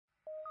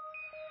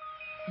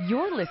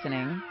You're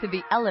listening to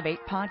the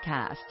Elevate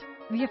Podcast,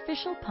 the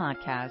official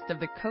podcast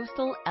of the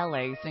Coastal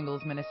LA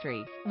Singles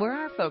Ministry, where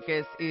our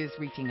focus is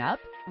reaching up,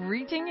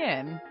 reaching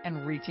in,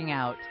 and reaching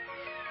out.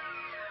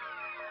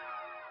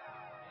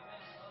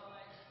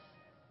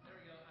 There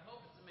we go. I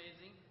hope it's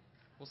amazing.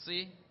 We'll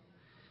see.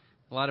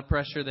 A lot of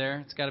pressure there.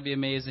 It's got to be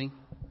amazing.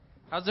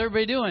 How's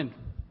everybody doing?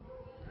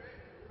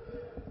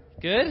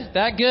 Good?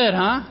 That good,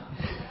 huh?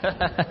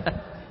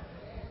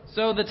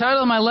 So the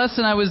title of my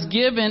lesson I was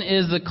given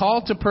is The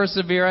Call to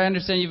Persevere. I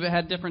understand you've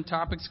had different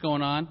topics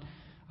going on.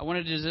 I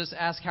wanted to just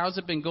ask, how's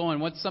it been going?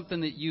 What's something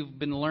that you've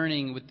been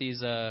learning with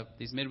these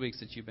midweeks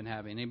that you've been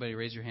having? Anybody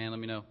raise your hand? Let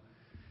me know.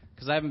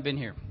 Because I haven't been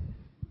here.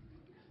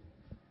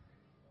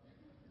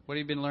 What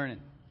have you been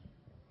learning?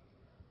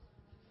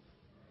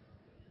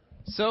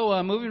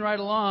 So, moving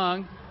right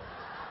along.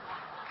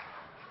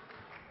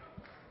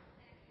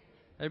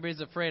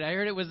 Everybody's afraid. I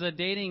heard it was a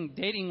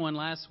dating one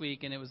last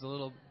week, and it was a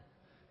little...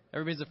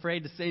 Everybody's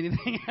afraid to say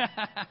anything.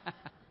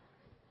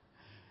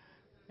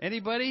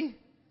 Anybody?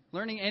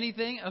 Learning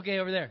anything? Okay,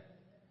 over there.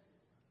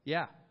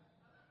 Yeah.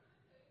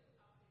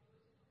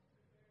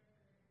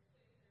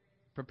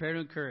 Prepare to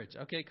encourage.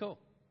 Okay, cool.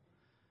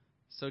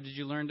 So did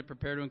you learn to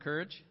prepare to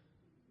encourage?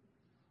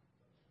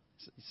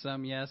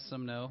 Some yes,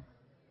 some no.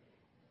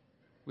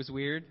 Was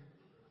weird?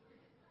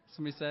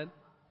 Somebody said?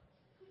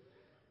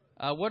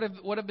 What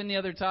have been the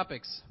other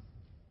topics?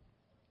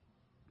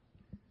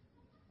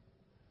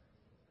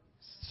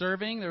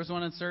 Serving. There was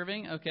one on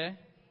serving. Okay.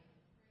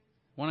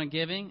 One on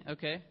giving.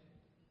 Okay.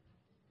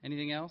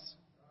 Anything else?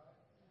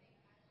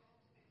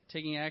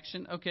 Taking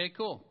action. Okay,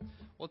 cool.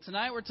 Well,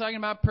 tonight we're talking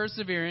about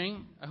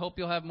persevering. I hope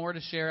you'll have more to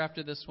share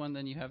after this one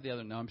than you have the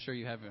other. No, I'm sure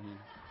you have in your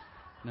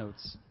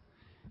notes.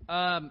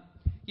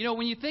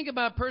 When you think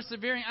about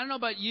persevering, I don't know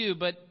about you,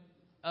 but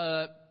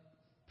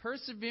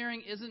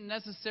persevering isn't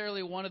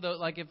necessarily one of those,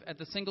 like if at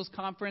the singles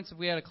conference, if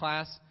we had a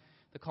class,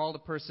 the call to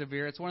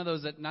persevere, it's one of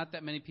those that not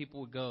that many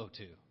people would go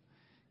to.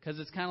 Because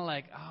it's kind of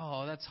like,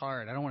 oh, that's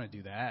hard. I don't want to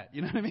do that.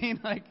 You know what I mean?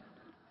 Like,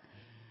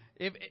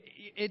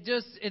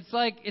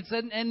 it's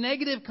a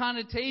negative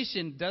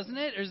connotation, doesn't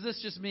it? Or is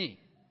this just me?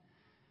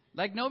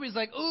 Like, nobody's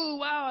like, ooh,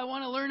 wow, I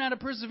want to learn how to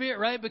persevere,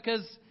 right?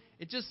 Because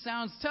it just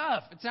sounds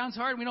tough. It sounds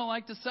hard. We don't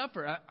like to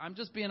suffer. I'm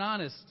just being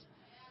honest.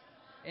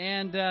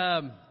 And,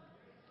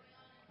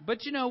 but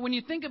when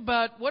you think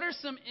about what are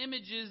some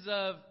images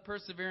of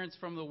perseverance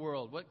from the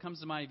world? What comes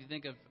to mind if you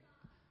think of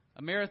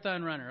a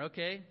marathon runner?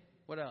 Okay.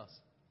 What else?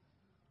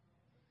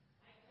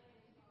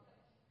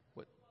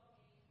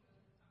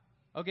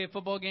 Okay,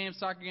 football game,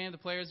 soccer game, the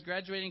players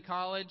graduating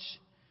college,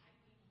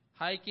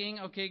 hiking.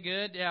 Okay,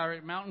 good. Yeah, or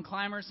mountain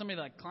climber, somebody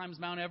that climbs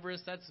Mount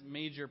Everest. That's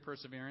major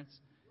perseverance.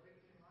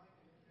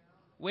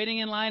 Waiting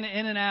in line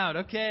in and out.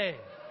 Okay.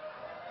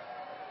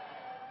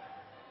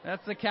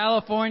 That's the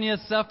California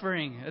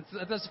suffering.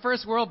 That's the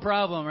first world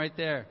problem right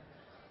there.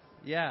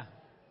 Yeah.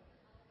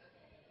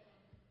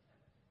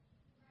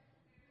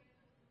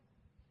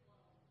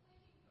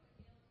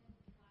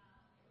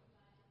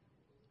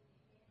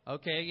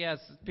 Okay, yes,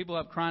 people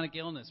have chronic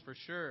illness for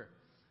sure.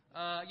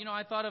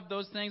 I thought of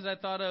those things. I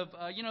thought of,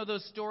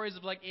 those stories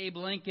of like Abe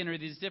Lincoln or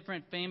these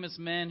different famous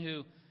men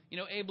who,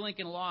 Abe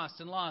Lincoln lost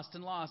and lost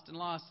and lost and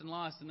lost and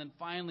lost, and then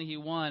finally he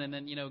won, and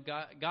then,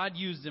 God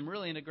used him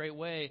really in a great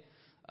way.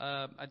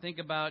 I think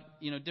about,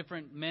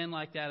 different men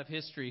like that of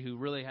history who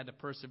really had to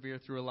persevere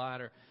through a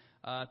lot. Or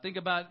think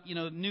about,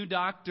 new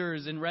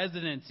doctors and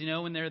residents,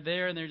 when they're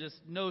there and they're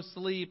just no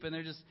sleep and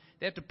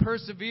they have to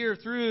persevere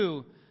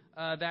through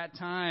that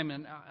time.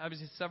 And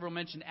obviously several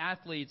mentioned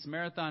athletes,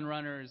 marathon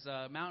runners,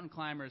 mountain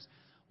climbers.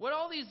 What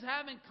all these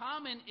have in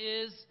common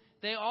is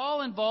they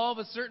all involve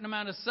a certain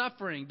amount of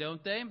suffering,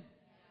 don't they?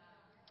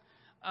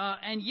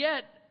 And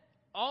yet,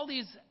 all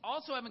these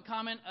also have in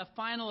common a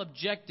final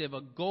objective,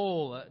 a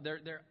goal.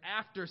 They're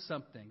after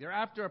something. They're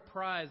after a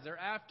prize. They're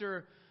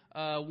after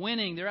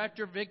winning. They're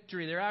after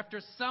victory. They're after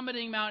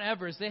summiting Mount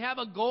Everest. They have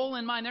a goal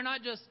in mind. They're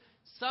not just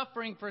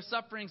suffering for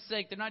suffering's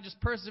sake. They're not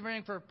just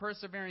persevering for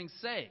persevering's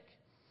sake.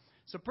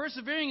 So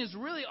persevering is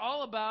really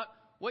all about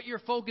what you're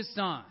focused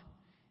on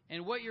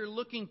and what you're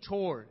looking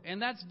toward. And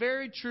that's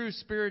very true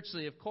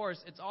spiritually, of course.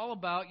 It's all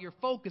about your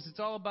focus. It's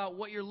all about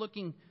what you're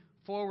looking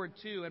forward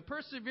to. And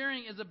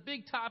persevering is a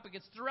big topic.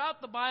 It's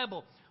throughout the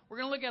Bible. We're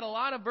going to look at a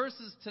lot of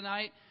verses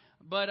tonight,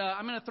 but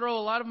I'm going to throw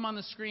a lot of them on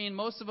the screen.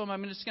 Most of them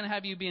I'm just going to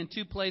have you be in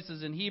two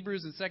places, in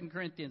Hebrews and 2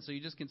 Corinthians, so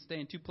you just can stay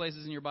in two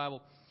places in your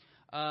Bible.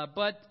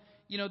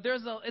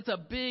 It's a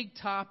big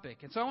topic.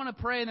 And so I want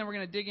to pray, and then we're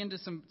going to dig into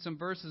some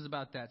verses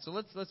about that. So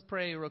let's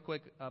pray real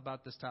quick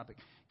about this topic.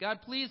 God,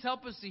 please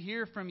help us to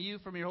hear from you,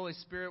 from your Holy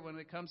Spirit, when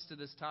it comes to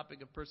this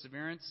topic of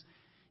perseverance.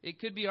 It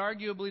could be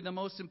arguably the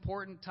most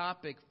important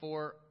topic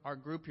for our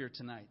group here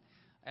tonight,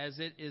 as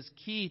it is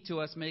key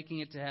to us making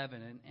it to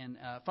heaven. And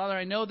Father,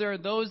 I know there are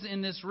those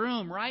in this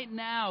room right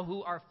now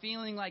who are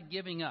feeling like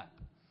giving up.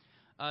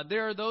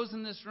 There are those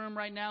in this room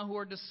right now who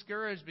are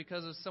discouraged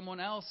because of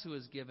someone else who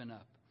has given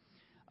up.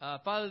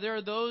 Father, there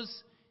are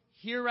those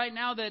here right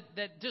now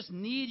that just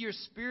need your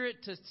Spirit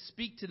to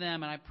speak to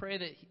them. And I pray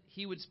that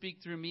He would speak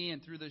through me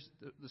and through the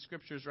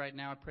Scriptures right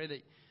now. I pray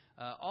that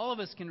all of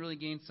us can really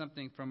gain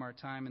something from our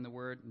time in the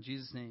Word. In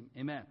Jesus' name,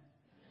 amen.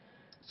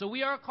 So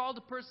we are called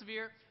to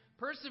persevere.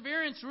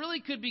 Perseverance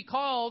really could be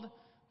called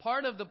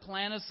part of the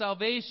plan of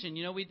salvation.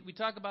 You know, we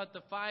talk about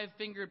the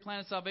five-fingered plan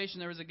of salvation.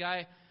 There was a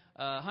guy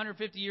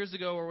 150 years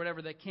ago or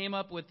whatever that came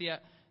up with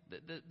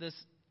this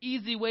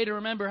easy way to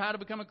remember how to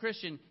become a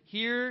Christian.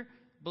 Hear,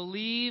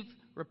 believe,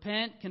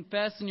 repent,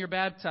 confess, and you're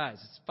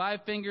baptized. It's 5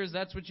 fingers.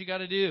 That's what you got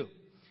to do.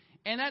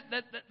 And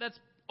that's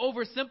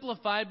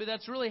oversimplified, but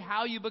that's really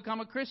how you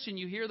become a Christian.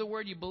 You hear the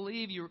word, you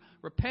believe, you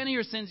repent of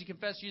your sins, you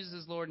confess Jesus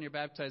as Lord, and you're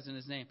baptized in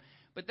His name.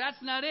 But that's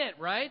not it,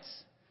 right?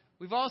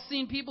 We've all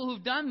seen people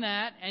who've done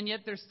that, and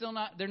yet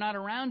they're not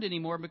around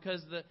anymore,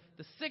 because the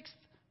sixth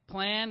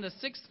plan, the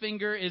sixth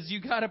finger, is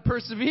you got to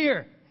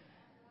persevere.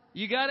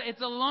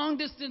 It's a long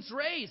distance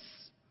race.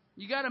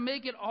 You got to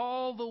make it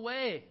all the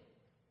way.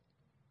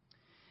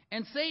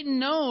 And Satan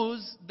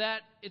knows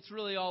that it's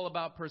really all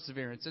about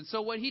perseverance. And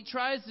so what he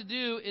tries to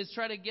do is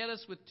try to get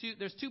us with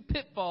there's 2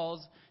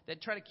 pitfalls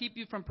that try to keep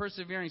you from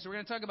persevering. So we're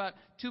going to talk about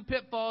 2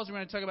 pitfalls. We're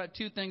going to talk about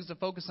 2 things to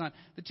focus on.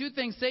 The 2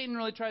 things Satan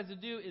really tries to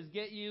do is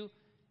get you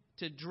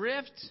to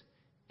drift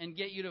and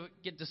get you to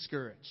get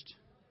discouraged.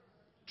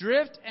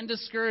 Drift and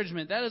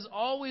discouragement. That is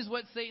always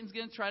what Satan's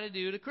going to try to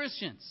do to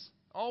Christians.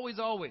 Always,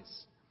 always.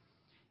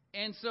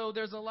 And so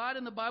there's a lot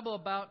in the Bible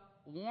about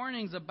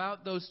warnings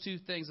about those 2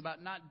 things,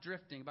 about not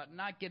drifting, about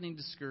not getting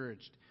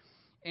discouraged.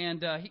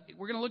 And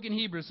we're going to look in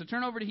Hebrews. So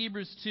turn over to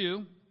Hebrews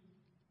 2.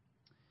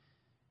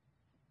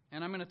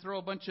 And I'm going to throw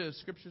a bunch of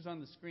scriptures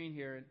on the screen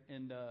here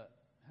and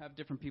have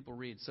different people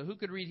read. So who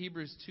could read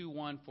Hebrews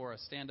 2:1 for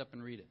us? Stand up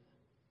and read it.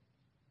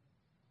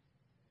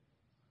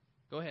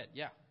 Go ahead.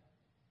 Yeah.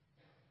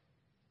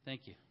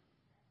 Thank you.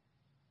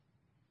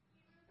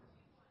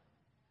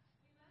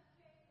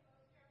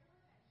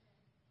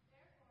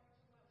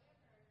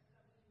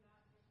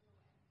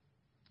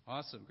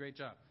 Awesome. Great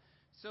job.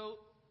 So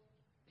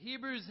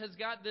Hebrews has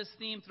got this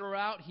theme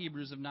throughout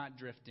Hebrews of not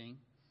drifting.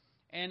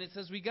 And it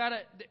says we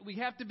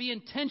have to be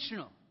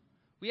intentional.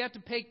 We have to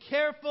pay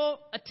careful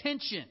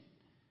attention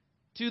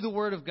to the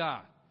Word of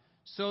God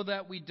so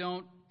that we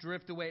don't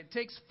drift away. It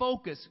takes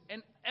focus.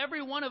 And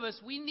every one of us,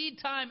 we need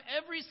time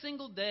every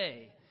single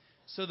day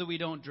so that we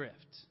don't drift.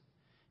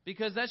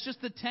 Because that's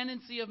just the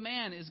tendency of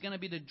man, is going to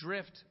be to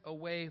drift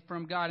away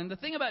from God. And the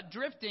thing about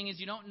drifting is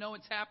you don't know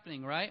it's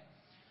happening, right?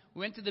 We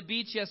went to the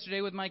beach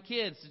yesterday with my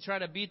kids to try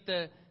to beat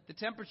the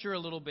temperature a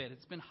little bit.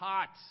 It's been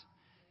hot.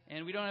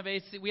 And we don't have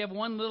AC. We have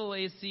one little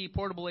AC,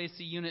 portable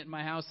AC unit in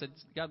my house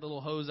that's got the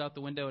little hose out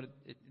the window.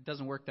 It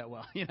doesn't work that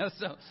well,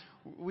 So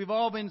we've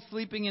all been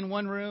sleeping in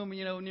one room,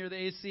 near the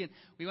AC. And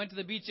we went to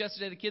the beach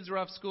yesterday. The kids were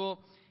off school.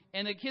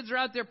 And the kids are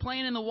out there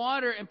playing in the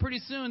water. And pretty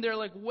soon they're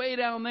like way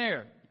down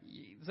there.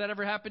 Does that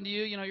ever happen to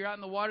you? You're out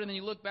in the water and then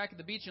you look back at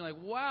the beach and you're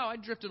like, wow, I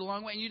drifted a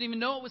long way. And you didn't even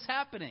know it was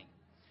happening.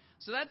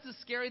 So that's the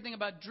scary thing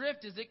about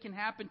drift, is it can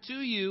happen to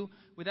you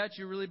without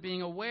you really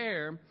being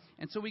aware.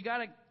 And so we got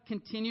to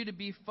continue to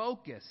be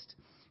focused.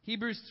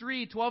 Hebrews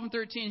 3:12 and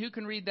 13. Who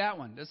can read that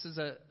one? This is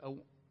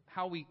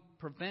how we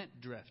prevent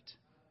drift.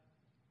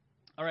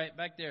 All right,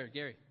 back there,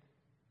 Gary.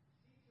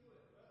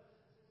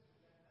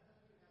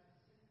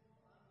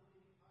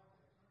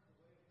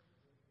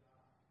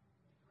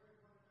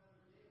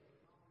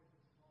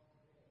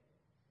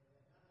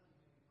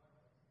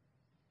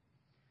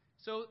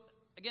 So,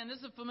 again, this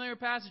is a familiar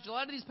passage. A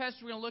lot of these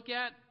passages we're going to look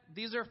at,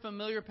 these are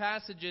familiar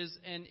passages.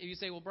 And if you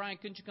say, well, Brian,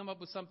 couldn't you come up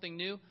with something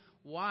new?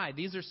 Why?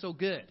 These are so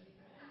good.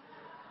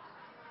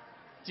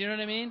 Do you know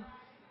what I mean?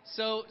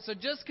 So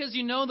just because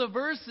you know the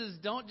verses,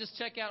 don't just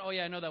check out, oh,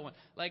 yeah, I know that one.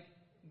 Like,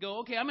 go,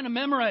 okay, I'm going to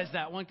memorize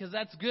that one because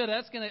that's good.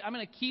 I'm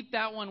going to keep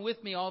that one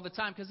with me all the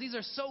time because these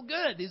are so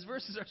good. These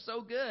verses are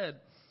so good.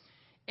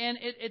 And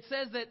it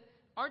says that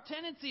our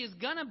tendency is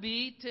going to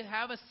be to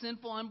have a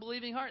sinful,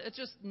 unbelieving heart. It's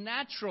just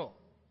natural.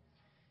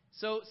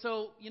 So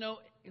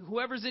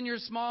whoever's in your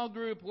small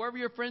group, whoever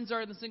your friends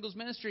are in the singles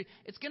ministry,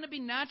 it's going to be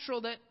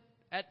natural that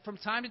from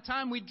time to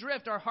time we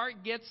drift. Our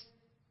heart gets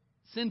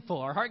sinful.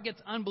 Our heart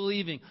gets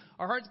unbelieving.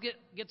 Our heart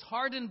gets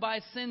hardened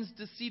by sin's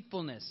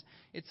deceitfulness.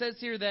 It says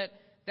here that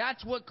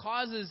that's what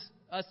causes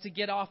us to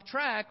get off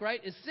track, right,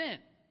 is sin.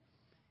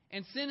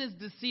 And sin is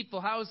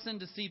deceitful. How is sin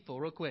deceitful?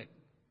 Real quick.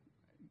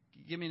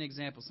 Give me an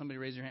example. Somebody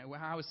raise your hand.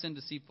 How is sin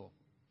deceitful?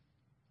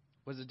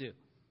 What does it do?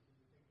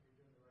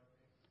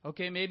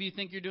 Okay, maybe you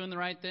think you're doing the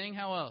right thing.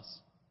 How else?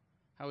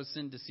 How is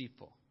sin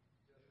deceitful?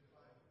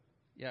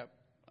 Yeah.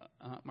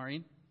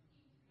 Maureen?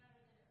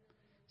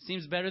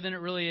 Seems better than it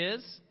really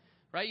is.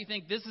 Right? You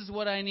think, this is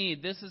what I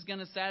need. This is going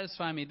to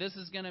satisfy me. This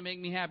is going to make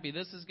me happy.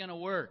 This is going to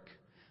work.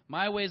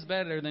 My way is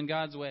better than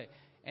God's way.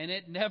 And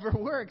it never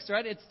works,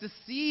 right? It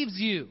deceives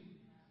you.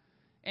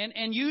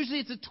 And usually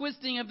it's a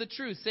twisting of the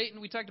truth.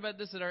 Satan, we talked about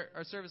this at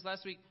our service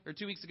last week or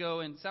 2 weeks ago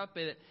in South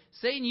Bay, that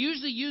Satan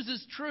usually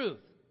uses truth,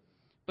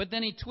 but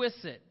then he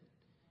twists it.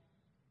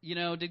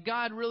 Did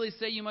God really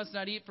say you must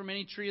not eat from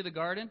any tree of the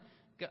garden?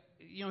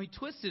 He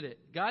twisted it.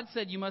 God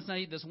said you must not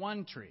eat this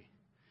one tree.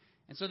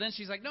 And so then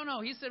she's like, no,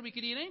 he said we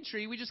could eat any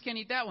tree. We just can't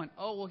eat that one.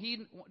 Oh, well,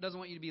 he doesn't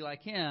want you to be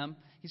like him.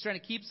 He's trying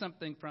to keep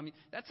something from you.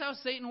 That's how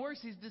Satan works.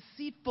 He's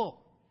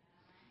deceitful.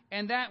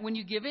 And that when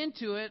you give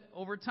into it,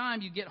 over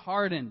time, you get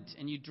hardened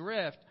and you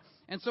drift.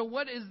 And so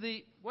what's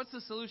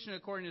the solution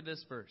according to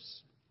this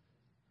verse?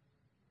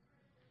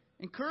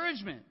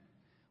 Encouragement.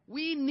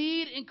 We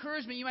need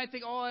encouragement. You might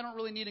think, oh, I don't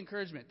really need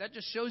encouragement. That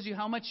just shows you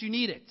how much you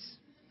need it.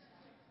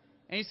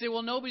 And you say,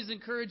 well, nobody's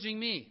encouraging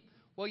me.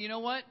 Well, you know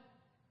what?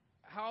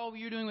 How are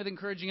you doing with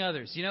encouraging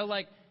others?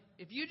 Like,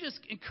 if you just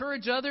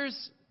encourage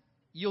others,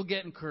 you'll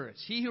get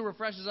encouraged. He who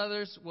refreshes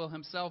others will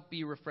himself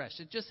be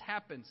refreshed. It just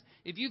happens.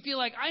 If you feel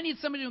like, I need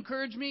somebody to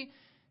encourage me,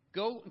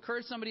 go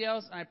encourage somebody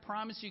else, and I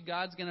promise you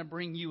God's going to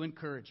bring you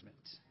encouragement.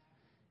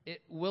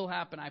 It will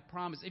happen, I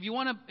promise. If you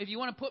want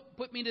to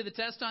put me to the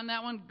test on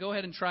that one, go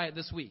ahead and try it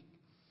this week.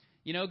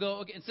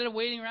 Okay, instead of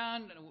waiting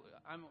around,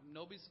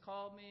 nobody's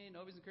called me,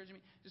 nobody's encouraging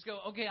me. Just go,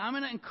 okay, I'm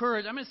going to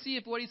encourage. I'm going to see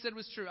if what he said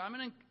was true. I'm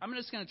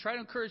just going to try to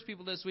encourage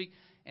people this week,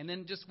 and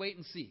then just wait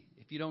and see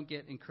if you don't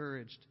get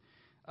encouraged.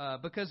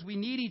 Because we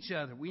need each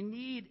other. We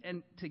need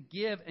to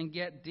give and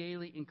get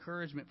daily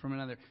encouragement from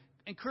another.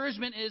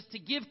 Encouragement is to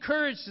give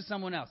courage to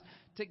someone else.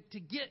 To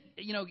get,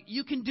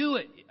 you can do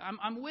it.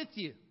 I'm with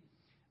you.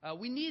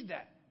 We need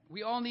that.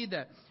 We all need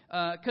that.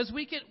 Because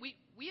we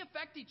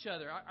affect each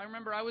other. I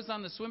remember I was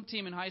on the swim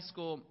team in high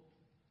school.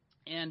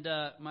 And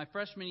my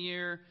freshman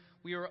year,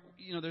 we were,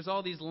 there's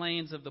all these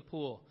lanes of the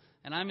pool,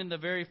 and I'm in the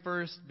very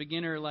first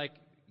beginner, like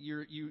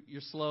you're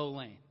slow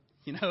lane.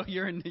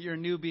 You're a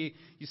newbie,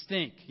 you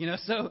stink.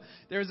 So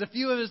there's a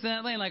few of us in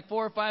that lane, like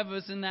 4 or 5 of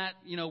us in that.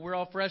 We're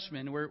all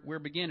freshmen, we're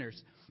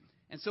beginners,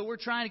 and so we're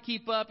trying to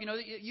keep up.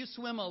 You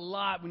swim a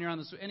lot when you're on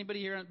the. Anybody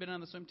here been on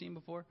the swim team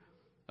before?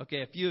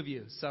 Okay, a few of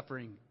you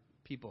suffering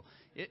people.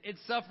 It's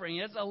suffering.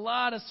 It's a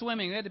lot of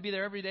swimming. We had to be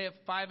there every day at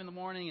 5 in the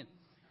morning and.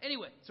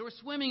 Anyway, so we're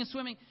swimming.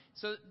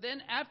 So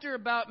then after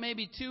about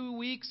maybe 2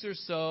 weeks or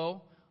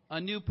so,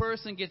 a new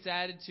person gets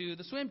added to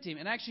the swim team.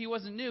 And actually, he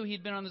wasn't new.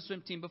 He'd been on the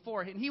swim team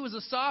before. And he was a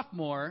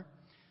sophomore,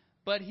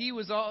 but he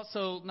was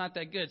also not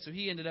that good. So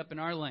he ended up in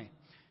our lane.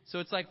 So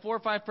it's like 4 or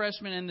 5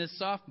 freshmen and this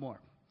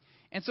sophomore.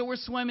 And so we're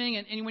swimming.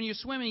 And when you're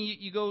swimming,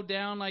 you go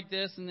down like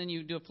this, and then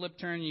you do a flip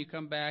turn, and you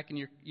come back, and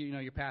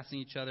you're passing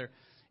each other.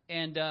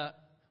 And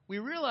we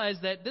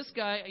realized that this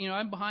guy,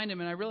 I'm behind him,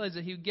 and I realized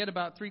that he would get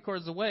about 3/4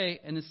 of the way,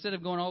 and instead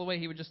of going all the way,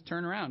 he would just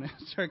turn around and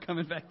start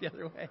coming back the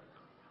other way.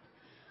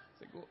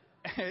 It's like,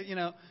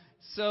 well,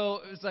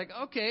 so it's like,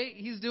 okay,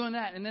 he's doing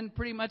that. And then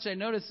pretty much I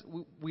noticed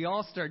we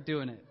all start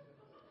doing it.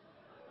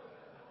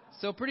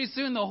 So pretty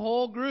soon the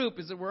whole group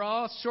is that we're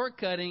all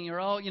shortcutting. You're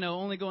all,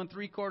 only going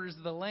 3/4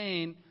 of the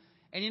lane.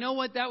 And you know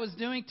what that was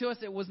doing to us?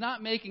 It was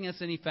not making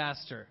us any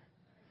faster.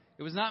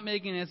 It was not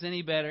making us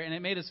any better, and it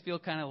made us feel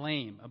kind of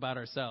lame about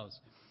ourselves.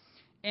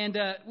 And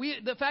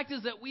the fact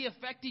is that we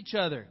affect each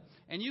other.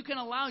 And you can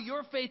allow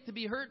your faith to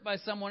be hurt by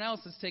someone else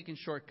that's taking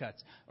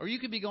shortcuts. Or you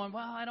could be going,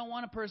 well, I don't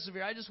want to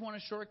persevere. I just want a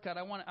shortcut. I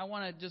don't want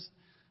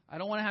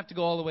to have to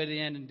go all the way to the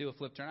end and do a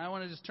flip turn. I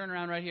want to just turn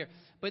around right here.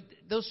 But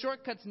those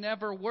shortcuts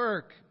never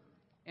work.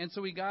 And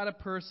so we got to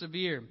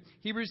persevere.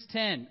 Hebrews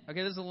 10.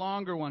 Okay, this is a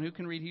longer one. Who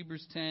can read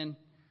Hebrews 10,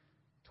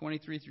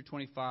 23 through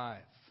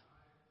 25?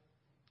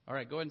 All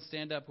right, go ahead and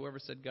stand up. Whoever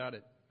said got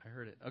it. I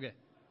heard it. Okay.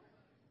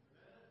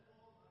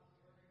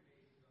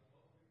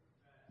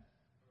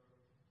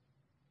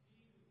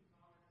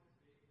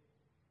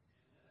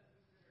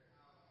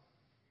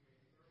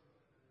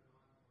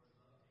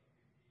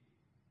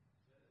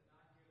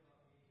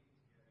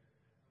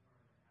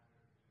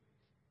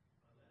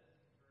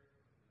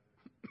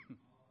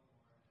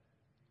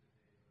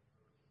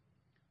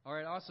 All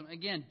right, awesome.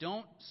 Again,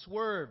 don't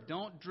swerve.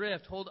 Don't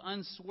drift. Hold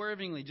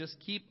unswervingly. Just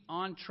keep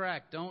on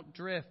track. Don't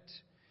drift.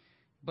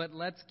 But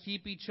let's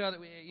keep each other.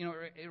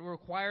 It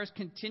requires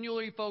continual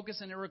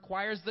refocus, and it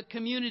requires the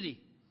community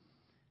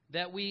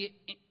that we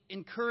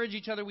encourage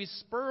each other. We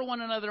spur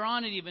one another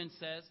on, it even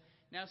says.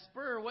 Now,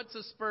 spur, what's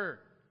a spur?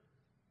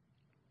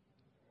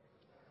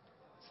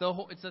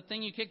 It's the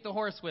thing you kick the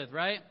horse with,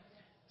 right?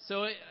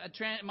 So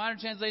a modern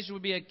translation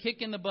would be a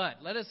kick in the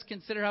butt. Let us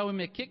consider how we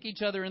may kick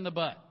each other in the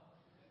butt.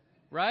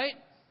 Right?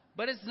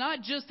 But it's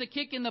not just a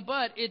kick in the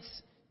butt.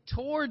 It's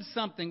towards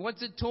something.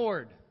 What's it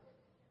toward?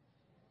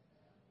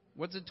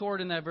 What's it toward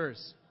in that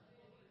verse?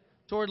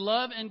 Toward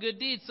love and good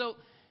deeds. So,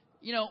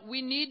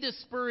 we need to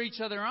spur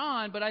each other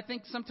on, but I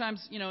think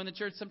sometimes, in the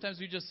church, sometimes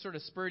we just sort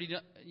of spur.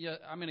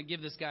 I'm going to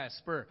give this guy a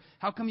spur.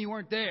 How come you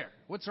weren't there?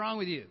 What's wrong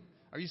with you?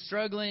 Are you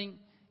struggling?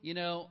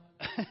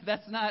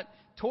 That's not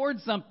toward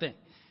something.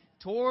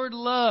 Toward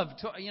love,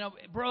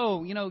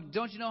 bro,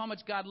 don't you know how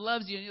much God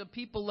loves you?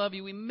 People love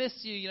you. We miss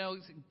you,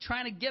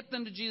 trying to get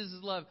them to Jesus'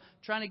 love,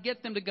 trying to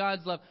get them to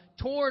God's love.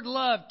 Toward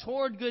love,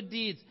 toward good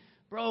deeds.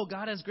 Bro,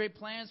 God has great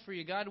plans for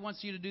you. God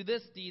wants you to do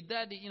this deed,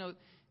 that deed,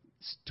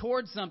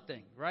 toward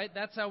something, right?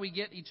 That's how we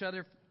get each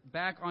other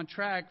back on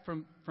track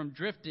from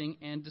drifting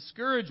and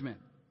discouragement.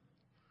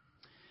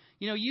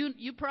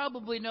 You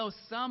probably know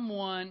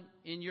someone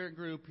in your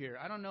group here.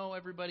 I don't know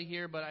everybody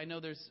here, but I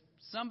know there's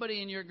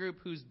somebody in your group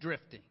who's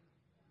drifting.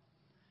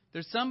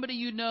 There's somebody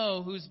you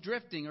know who's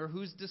drifting or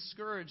who's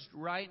discouraged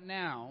right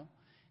now.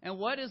 And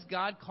what is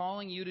God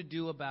calling you to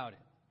do about it?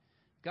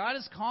 God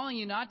is calling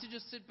you not to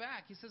just sit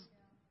back. He says,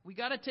 we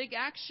got to take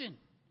action.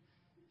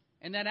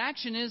 And that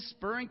action is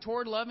spurring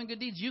toward love and good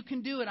deeds. You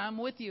can do it. I'm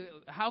with you.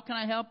 How can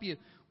I help you?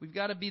 We've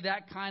got to be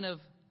that kind of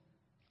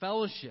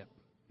fellowship.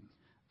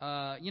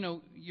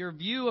 Your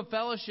view of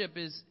fellowship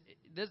is,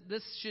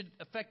 this should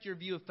affect your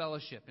view of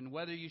fellowship and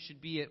whether you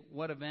should be at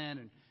what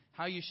event and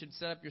how you should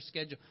set up your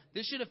schedule.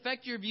 This should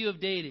affect your view of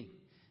dating.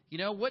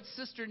 What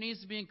sister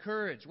needs to be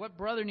encouraged? What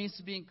brother needs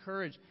to be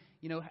encouraged?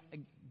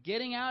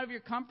 Getting out of your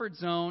comfort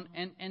zone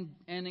and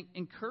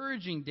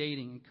encouraging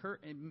dating,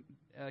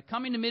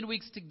 coming to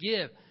midweeks to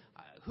give.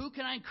 Who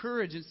can I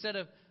encourage instead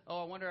of,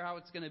 I wonder how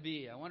it's going to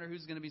be. I wonder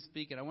who's going to be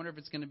speaking. I wonder if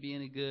it's going to be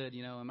any good.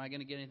 Am I going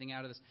to get anything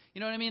out of this?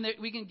 You know what I mean?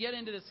 We can get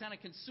into this kind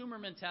of consumer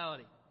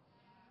mentality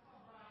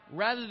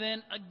rather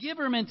than a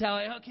giver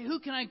mentality. Okay, who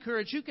can I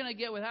encourage? Who can I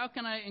get with? How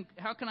can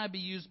I be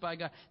used by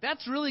God?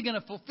 That's really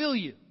going to fulfill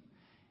you.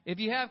 If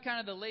you have kind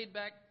of the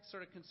laid-back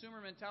sort of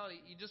consumer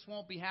mentality, you just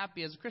won't be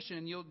happy as a Christian,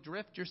 and you'll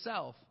drift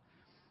yourself.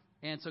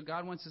 And so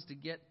God wants us to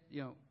get,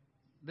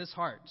 this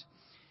heart.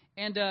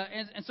 And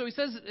so he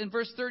says in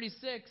verse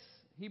 36,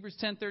 Hebrews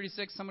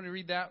 10:36, somebody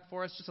read that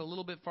for us just a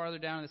little bit farther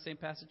down in the same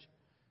passage.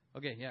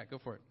 Okay, yeah, go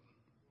for it.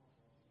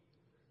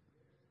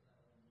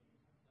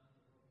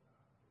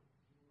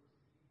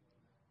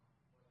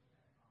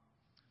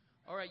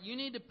 All right, you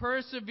need to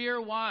persevere.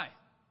 Why?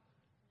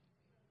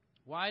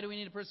 Why do we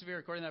need to persevere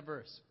according to that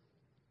verse?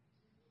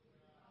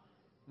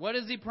 What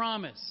has he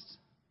promised?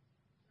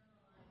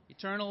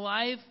 Eternal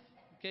life.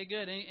 Okay,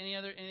 good.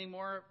 Any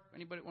more?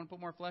 Anybody want to put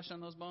more flesh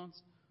on those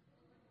bones?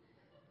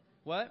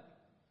 What?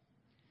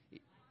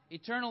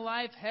 Eternal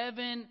life,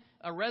 heaven,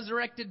 a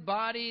resurrected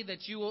body that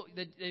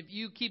if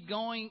you keep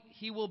going,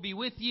 he will be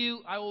with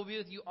you. I will be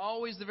with you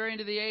always, the very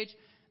end of the age.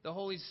 The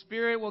Holy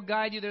Spirit will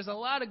guide you. There's a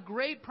lot of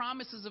great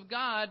promises of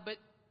God, but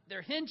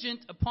they're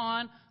hingent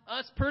upon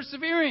us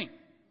persevering.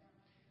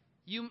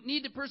 You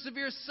need to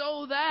persevere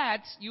so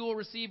that you will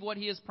receive what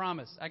he has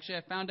promised. Actually,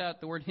 I found out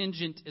the word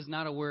hingent is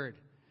not a word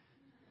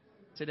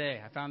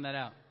today. I found that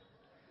out.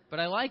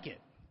 But I like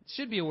it. It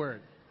should be a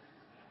word.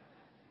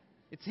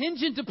 It's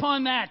hingent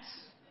upon that.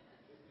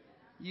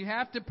 You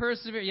have to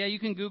persevere. Yeah, you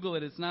can Google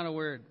it. It's not a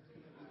word.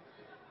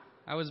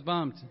 I was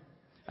bummed.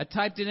 I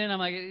typed it in. I'm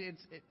like,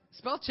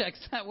 spell check's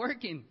not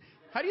working.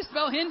 How do you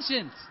spell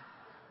hingent?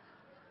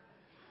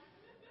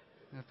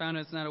 I found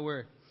it's not a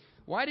word.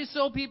 Why do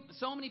so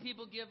many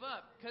people give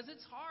up? Because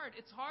it's hard.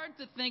 It's hard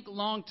to think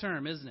long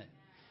term, isn't it?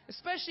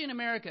 Especially in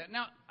America.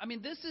 Now,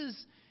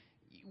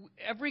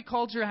 every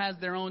culture has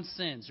their own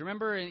sins.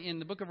 Remember in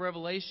the book of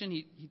Revelation,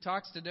 he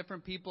talks to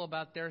different people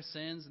about their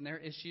sins and their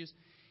issues.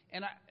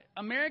 And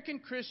American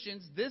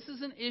Christians, this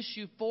is an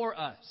issue for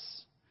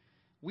us.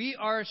 We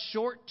are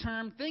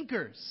short-term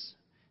thinkers.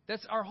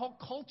 That's our whole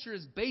culture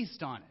is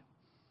based on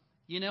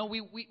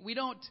it. We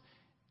don't.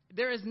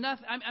 There is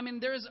nothing.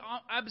 There is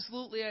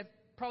absolutely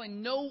probably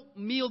no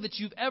meal that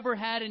you've ever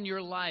had in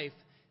your life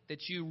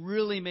that you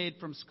really made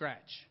from scratch.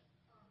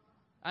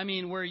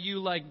 Where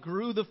you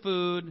grew the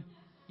food,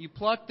 you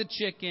plucked the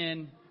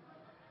chicken,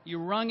 you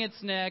wrung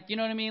its neck. You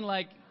know what I mean?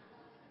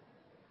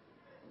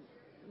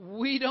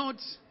 We don't.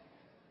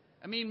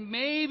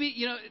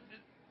 Maybe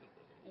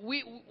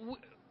we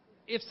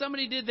if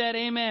somebody did that,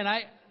 amen.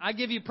 I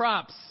give you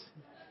props.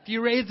 If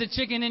you raised a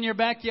chicken in your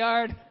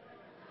backyard,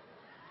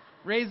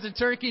 raised a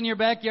turkey in your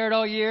backyard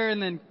all year,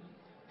 and then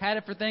had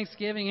it for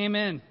Thanksgiving,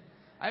 amen.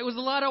 It was a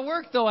lot of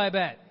work, though, I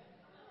bet.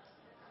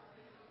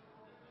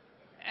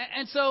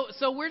 And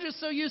so we're just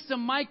so used to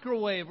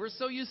microwave. We're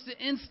so used to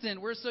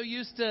instant. We're so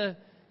used to,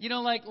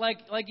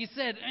 like you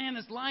said, man,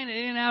 this line at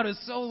In-N-Out is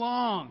so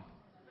long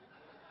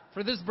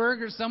for this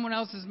burger someone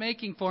else is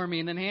making for me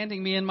and then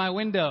handing me in my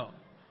window.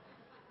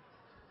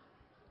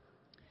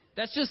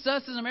 That's just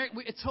us as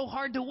Americans. It's so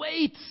hard to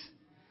wait.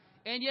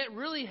 And yet,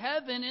 really,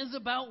 heaven is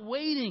about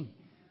waiting.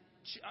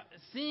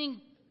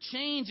 Seeing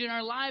change in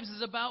our lives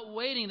is about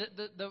waiting.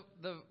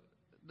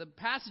 The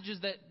passages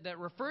that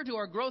refer to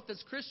our growth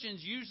as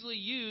Christians usually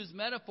use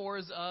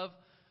metaphors of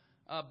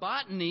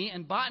botany,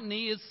 and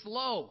botany is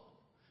slow.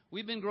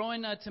 We've been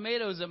growing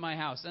tomatoes at my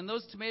house, and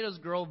those tomatoes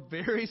grow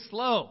very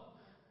slow.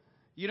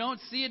 You don't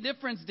see a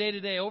difference day to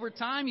day. Over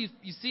time, you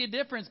see a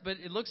difference, but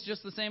it looks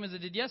just the same as it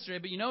did yesterday.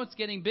 But it's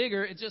getting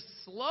bigger. It's just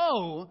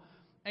slow,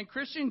 and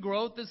Christian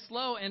growth is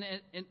slow, and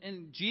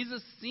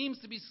Jesus seems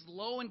to be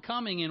slow in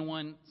coming in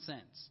one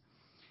sense.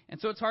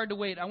 And so it's hard to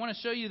wait. I want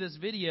to show you this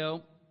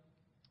video.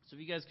 So if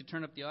you guys could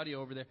turn up the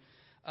audio over there.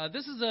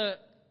 This is a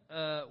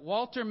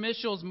Walter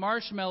Mischel's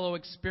marshmallow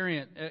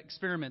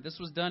experiment. This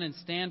was done in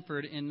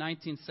Stanford in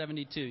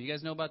 1972. You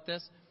guys know about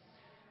this?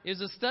 It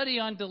was a study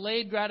on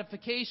delayed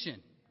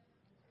gratification.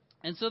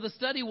 And so the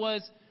study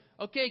was,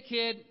 okay,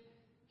 kid,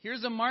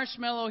 here's a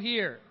marshmallow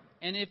here.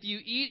 And if you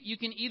eat, you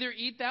can either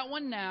eat that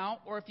one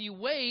now, or if you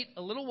wait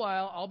a little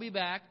while, I'll be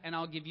back and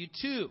I'll give you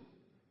two.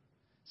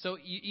 So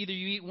either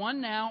you eat one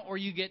now or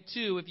you get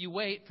two if you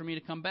wait for me to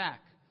come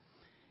back.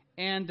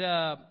 And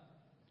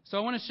So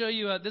I want to show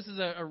you, this is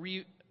a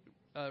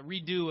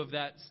redo of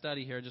that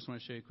study here. I just want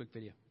to show you a quick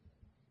video.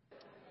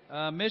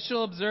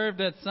 Mitchell observed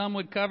that some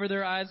would cover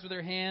their eyes with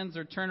their hands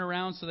or turn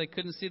around so they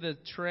couldn't see the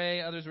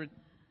tray. Others were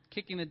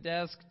kicking the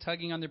desk,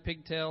 tugging on their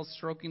pigtails,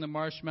 stroking the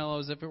marshmallow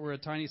as if it were a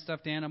tiny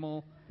stuffed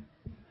animal,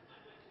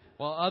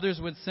 while others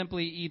would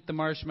simply eat the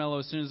marshmallow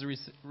as soon as the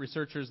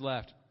researchers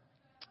left.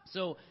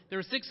 So there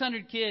were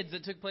 600 kids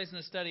that took place in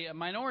the study. A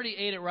minority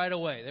ate it right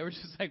away. They were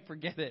just like,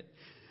 forget it.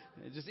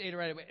 They just ate it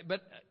right away.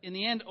 But in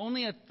the end,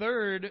 only a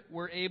third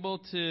were able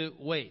to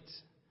wait.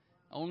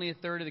 Only a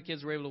third of the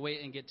kids were able to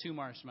wait and get 2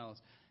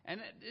 marshmallows. And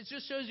it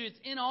just shows you it's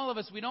in all of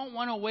us. We don't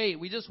want to wait.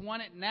 We just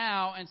want it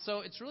now. And so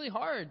it's really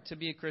hard to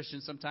be a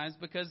Christian sometimes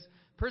because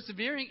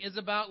persevering is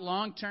about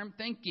long-term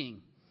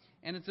thinking.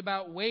 And it's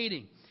about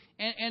waiting.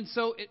 And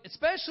so it's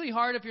especially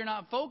hard if you're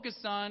not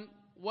focused on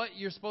what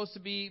you're supposed to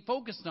be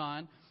focused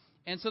on.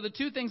 And so the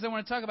 2 things I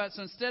want to talk about.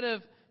 So instead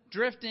of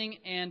drifting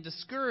and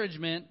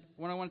discouragement,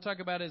 what I want to talk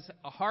about is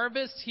a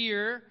harvest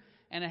here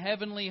and a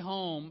heavenly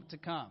home to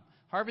come.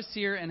 Harvest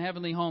here and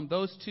heavenly home.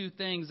 Those 2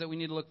 things that we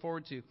need to look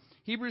forward to.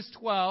 Hebrews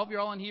 12.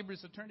 You're all in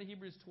Hebrews, so turn to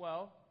Hebrews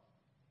 12.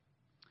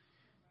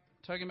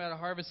 Talking about a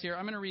harvest here.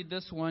 I'm going to read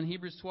this one,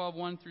 Hebrews 12,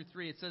 1 through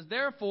 3. It says,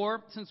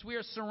 "Therefore, since we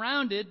are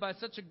surrounded by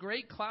such a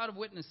great cloud of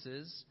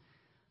witnesses,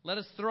 let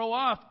us throw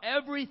off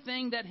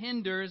everything that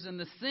hinders and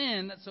the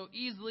sin that so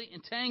easily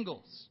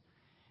entangles.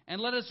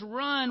 And let us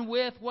run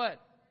with"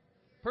 what?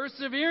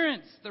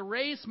 Perseverance, the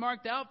race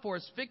marked out for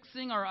us,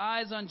 fixing our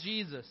eyes on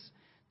Jesus,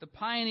 the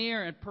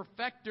pioneer and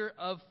perfecter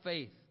of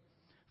faith.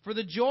 For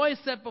the joy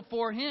set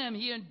before him,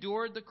 he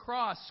endured the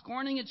cross,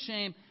 scorning its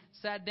shame,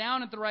 sat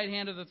down at the right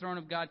hand of the throne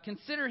of God.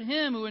 Consider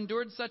him who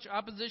endured such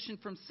opposition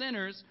from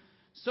sinners,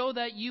 so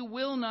that you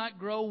will not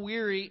grow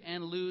weary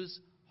and lose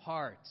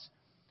heart.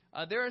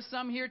 There are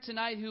some here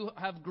tonight who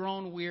have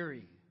grown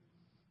weary.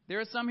 There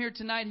are some here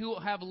tonight who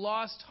have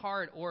lost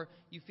heart, or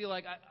you feel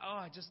like,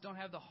 I just don't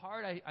have the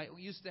heart I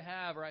used to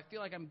have, or I feel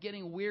like I'm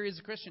getting weary as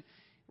a Christian.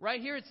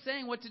 Right here it's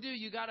saying what to do.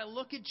 You got to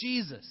look at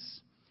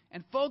Jesus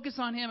and focus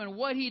on him and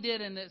what he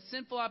did and the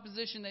sinful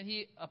opposition that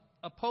he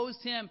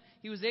opposed him.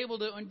 He was able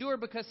to endure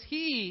because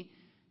he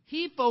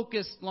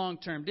focused long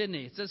term, didn't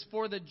he? It says,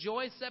 for the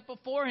joy set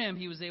before him,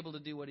 he was able to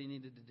do what he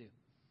needed to do.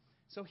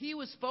 So he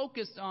was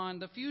focused on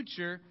the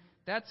future.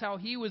 That's how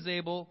he was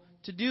able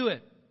to do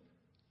it.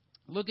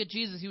 Look at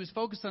Jesus. He was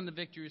focused on the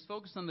victory. He was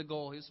focused on the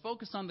goal. He was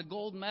focused on the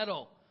gold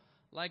medal,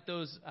 like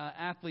those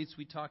athletes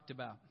we talked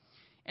about.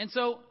 And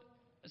so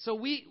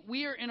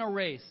we are in a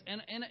race.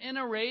 And in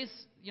a race,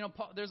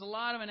 there's a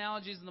lot of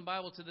analogies in the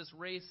Bible to this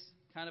race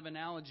kind of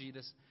analogy,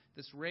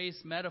 this race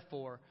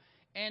metaphor.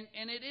 And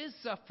it is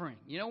suffering.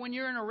 When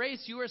you're in a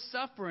race, you are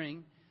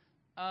suffering.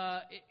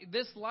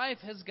 This life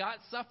has got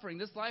suffering.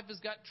 This life has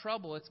got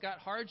trouble. It's got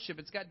hardship.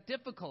 It's got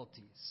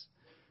difficulties.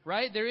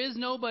 Right? There is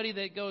nobody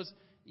that goes,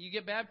 you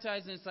get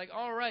baptized and it's like,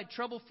 all right,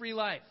 trouble-free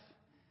life.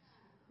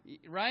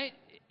 Right?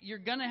 You're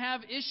going to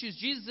have issues.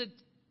 Jesus said,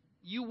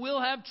 you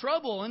will have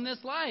trouble in this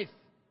life.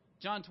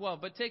 John 12.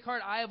 But take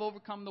heart, I have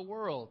overcome the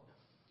world.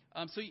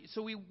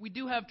 So we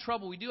do have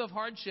trouble. We do have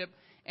hardship.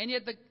 And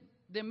yet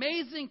the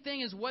amazing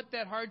thing is what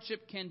that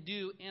hardship can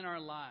do in our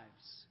lives.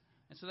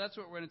 And so that's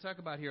what we're going to talk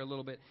about here a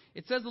little bit.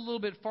 It says a little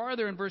bit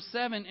farther in verse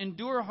 7,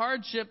 endure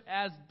hardship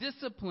as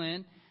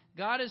discipline.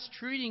 God is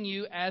treating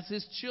you as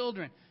his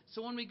children.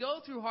 So when we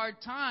go through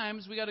hard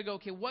times, we got to go,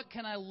 okay, what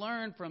can I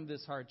learn from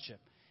this hardship?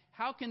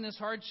 How can this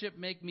hardship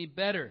make me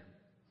better?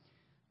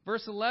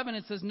 Verse 11,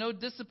 it says, no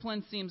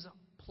discipline seems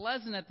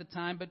pleasant at the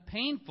time, but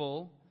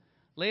painful.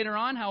 Later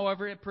on,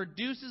 however, it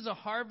produces a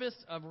harvest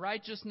of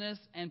righteousness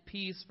and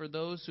peace for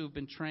those who have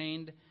been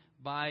trained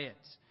by it.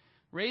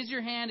 Raise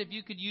your hand if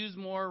you could use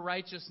more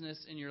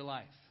righteousness in your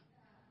life.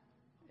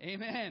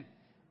 Amen.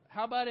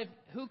 How about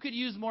who could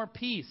use more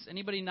peace?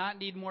 Anybody not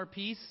need more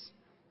peace?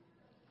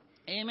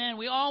 Amen.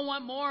 We all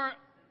want more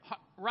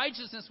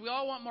righteousness. We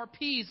all want more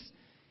peace.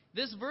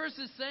 This verse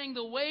is saying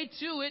the way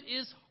to it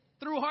is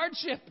through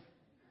hardship.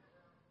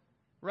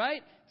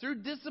 Right?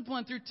 Through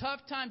discipline, through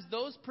tough times,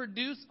 those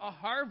produce a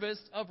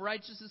harvest of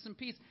righteousness and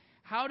peace.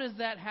 How does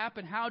that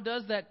happen? How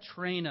does that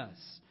train us?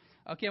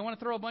 Okay, I want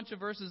to throw a bunch of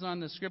verses on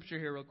the scripture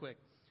here real quick.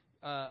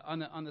 On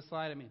the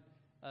slide,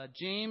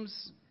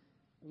 James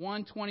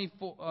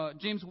 1:24,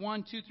 James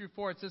 1:2 through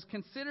 4. It says,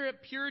 "Consider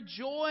it pure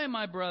joy,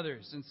 my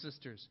brothers and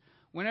sisters,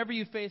 whenever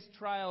you face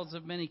trials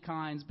of many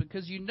kinds,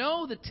 because you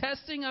know the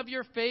testing of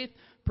your faith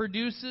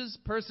produces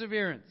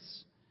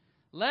perseverance.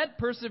 Let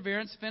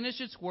perseverance finish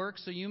its work,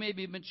 so you may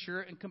be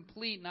mature and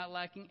complete, not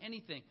lacking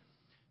anything."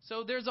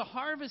 So there's a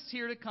harvest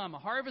here to come, a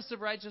harvest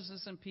of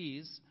righteousness and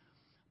peace,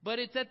 but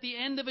it's at the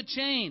end of a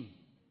chain.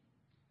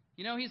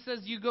 He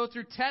says you go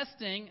through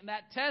testing, and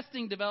that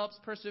testing develops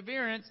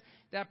perseverance.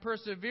 That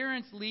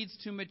perseverance leads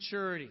to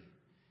maturity.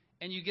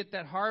 And you get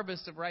that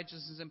harvest of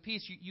righteousness and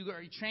peace. You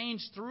are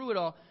changed through it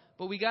all,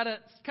 but we got to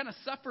kind of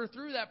suffer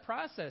through that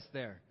process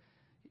there.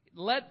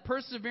 Let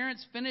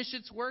perseverance finish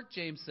its work,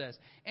 James says,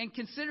 and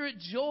consider it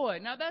joy.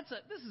 Now,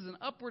 this is an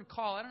upward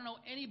call. I don't know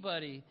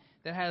anybody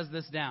that has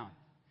this down.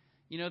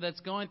 that's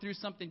going through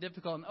something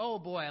difficult, and oh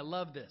boy, I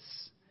love this.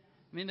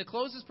 I mean, the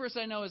closest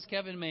person I know is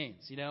Kevin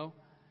Maines,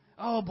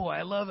 Oh boy,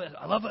 I love it.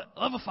 I love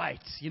a fight.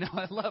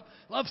 I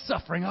love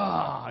suffering.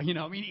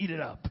 Eat it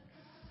up.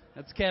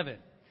 That's Kevin.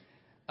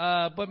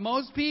 But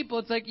most people,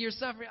 it's like, you're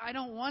suffering. I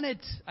don't want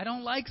it. I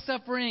don't like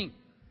suffering.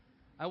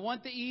 I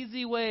want the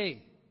easy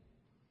way.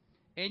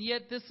 And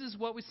yet this is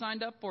what we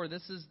signed up for.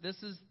 This is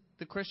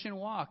the Christian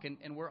walk,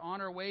 and we're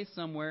on our way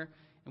somewhere,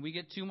 and we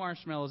get 2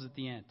 marshmallows at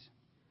the end.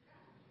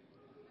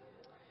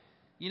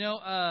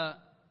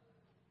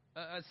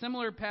 A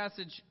similar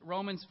passage,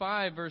 Romans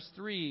 5, verse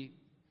 3,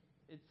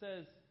 it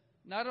says,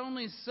 not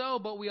only so,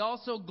 but we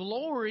also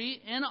glory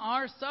in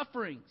our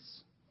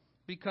sufferings,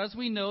 because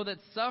we know that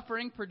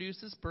suffering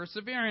produces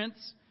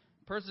perseverance,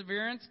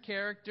 perseverance,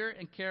 character,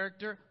 and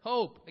character,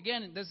 hope.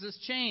 Again, there's this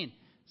chain.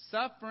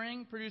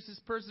 Suffering produces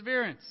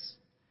perseverance.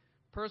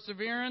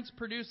 Perseverance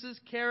produces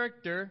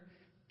character.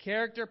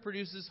 Character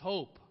produces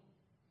hope.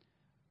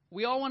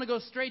 We all want to go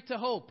straight to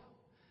hope.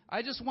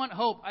 I just want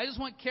hope. I just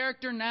want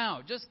character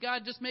now.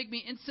 God, just make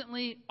me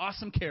instantly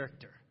awesome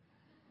character.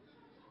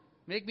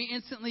 Make me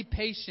instantly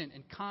patient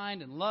and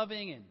kind and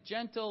loving and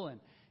gentle and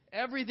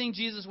everything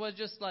Jesus was,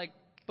 just like,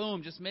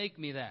 boom, just make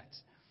me that.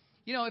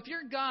 If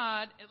you're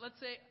God, let's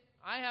say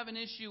I have an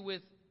issue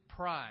with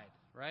pride,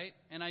 right?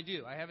 And I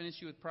do. I have an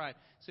issue with pride.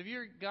 So if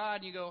you're God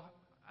and you go,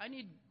 I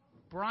need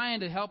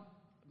Brian's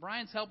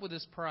help with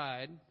his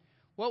pride,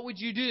 what would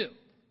you do?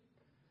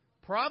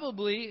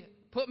 Probably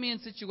put me in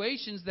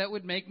situations that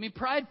would make me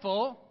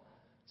prideful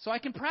so I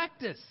can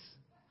practice,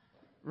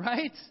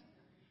 right?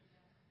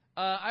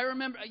 I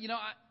remember,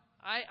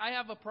 I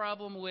have a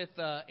problem with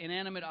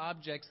inanimate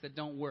objects that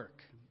don't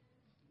work.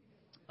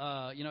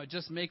 It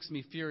just makes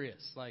me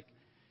furious.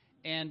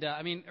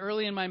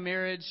 Early in my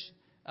marriage,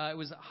 it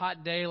was a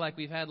hot day like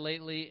we've had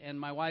lately, and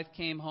my wife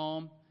came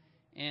home,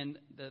 and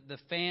the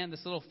fan,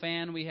 this little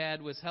fan we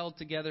had, was held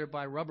together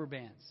by rubber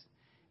bands.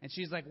 And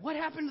she's like, "What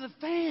happened to the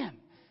fan?"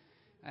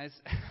 I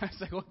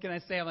was like, "What can I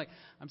say?" I'm like,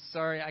 "I'm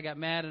sorry, I got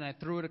mad and I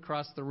threw it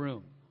across the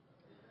room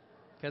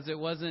because it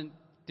wasn't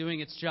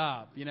doing its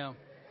job,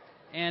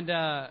 And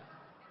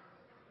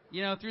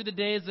through the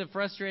days of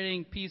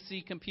frustrating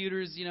PC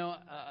computers,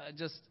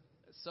 just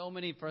so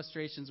many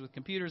frustrations with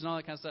computers and all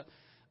that kind of stuff.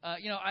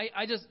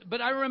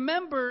 But I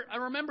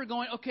remember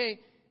going, okay,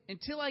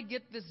 until I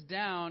get this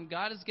down,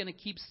 God is going to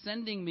keep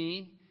sending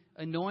me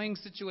annoying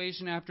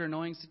situation after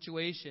annoying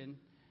situation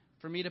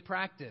for me to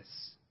practice.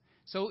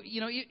 So,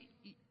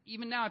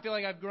 even now, I feel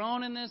like I've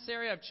grown in this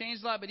area. I've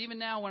changed a lot. But even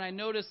now, when I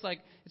notice,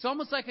 it's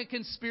almost like a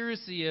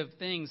conspiracy of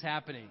things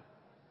happening.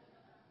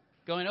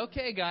 Going,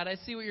 okay, God, I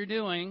see what you're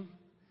doing.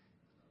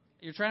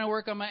 You're trying to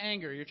work on my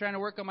anger. You're trying to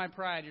work on my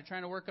pride. You're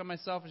trying to work on my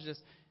selfishness.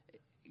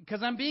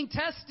 Because I'm being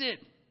tested.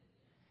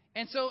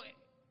 And so,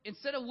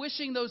 instead of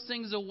wishing those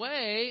things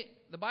away,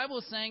 the Bible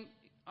is saying,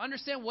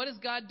 understand, what is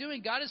God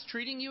doing? God is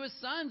treating you as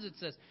sons, it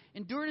says.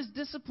 Endure His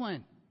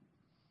discipline.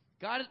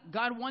 God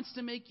wants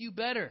to make you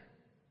better.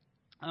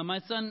 My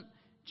son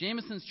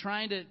Jameson's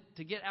trying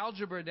to get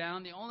algebra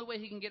down. The only way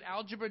he can get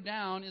algebra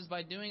down is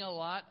by doing a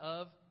lot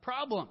of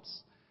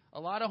problems, a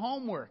lot of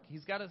homework.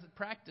 He's got to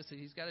practice it.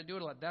 He's got to do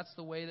it a lot. That's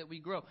the way that we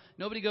grow.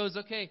 Nobody goes,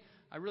 okay,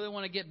 I really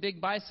want to get big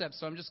biceps,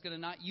 so I'm just going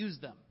to not use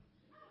them.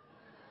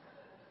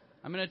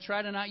 I'm going to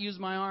try to not use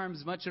my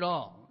arms much at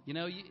all.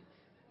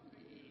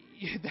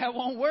 That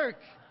won't work.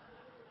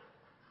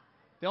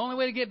 The only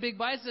way to get big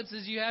biceps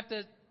is you have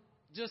to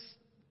just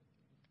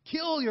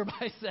kill your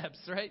biceps,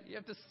 right? You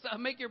have to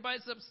make your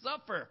biceps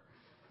suffer.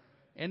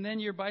 And then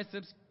your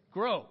biceps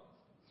grow.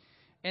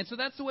 And so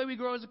that's the way we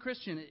grow as a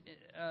Christian.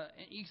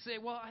 You say,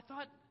 well, I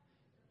thought,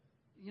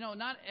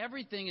 not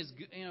everything is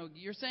good.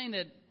 You're saying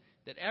that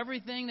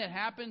everything that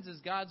happens is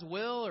God's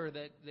will, or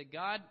that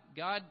God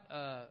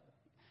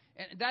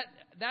and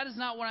that is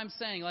not what I'm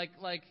saying.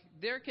 Like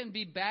there can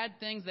be bad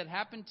things that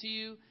happen to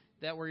you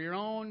that were your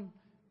own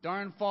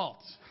darn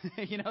fault.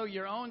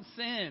 Your own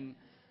sin.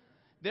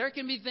 There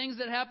can be things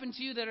that happen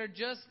to you that are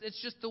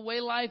it's just the way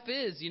life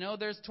is.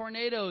 There's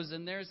tornadoes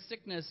and there's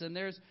sickness and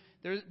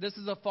this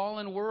is a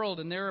fallen world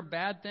and there are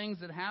bad things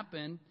that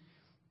happen.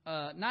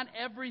 Not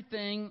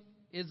everything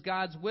is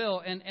God's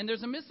will. And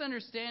there's a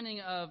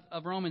misunderstanding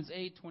of Romans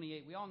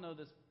 8:28. We all know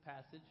this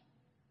passage.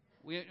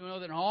 We know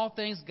that in all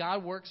things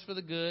God works for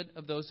the good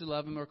of those who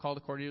love Him or are called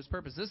according to His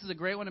purpose. This is a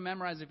great one to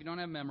memorize if you don't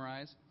have it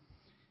memorized.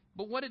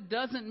 But what it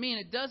doesn't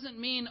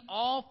mean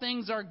all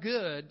things are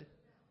good,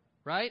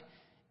 right?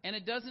 And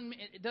it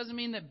doesn't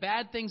mean that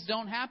bad things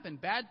don't happen.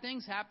 Bad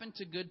things happen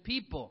to good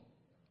people.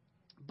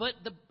 But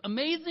the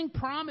amazing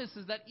promise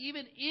is that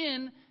even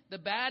in the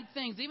bad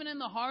things, even in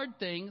the hard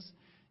things,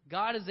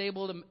 God is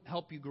able to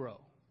help you grow.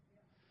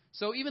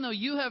 So even though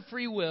you have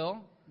free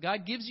will,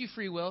 God gives you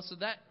free will, so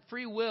that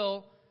free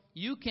will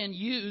you can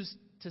use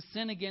to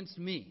sin against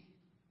me.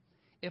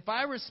 If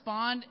I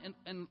respond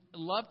in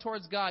love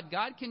towards God,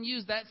 God can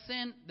use that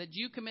sin that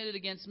you committed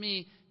against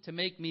me to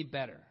make me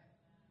better.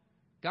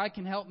 God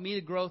can help me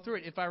to grow through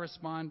it if I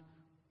respond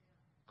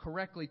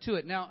correctly to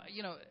it. Now,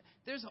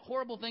 there's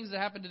horrible things that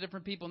happen to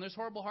different people, and there's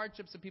horrible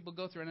hardships that people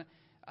go through, and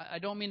I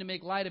don't mean to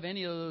make light of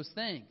any of those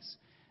things.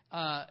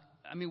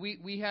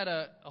 We had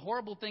a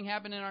horrible thing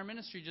happen in our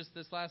ministry just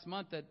this last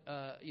month that,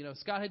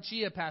 Scott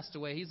Hachia passed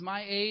away. He's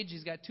my age.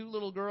 He's got 2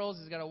 little girls.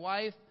 He's got a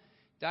wife,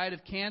 died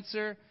of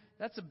cancer.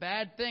 That's a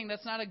bad thing.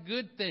 That's not a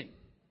good thing.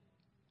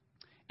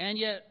 And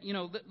yet,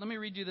 let me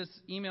read you this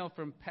email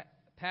from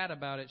Pat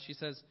about it. She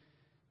says,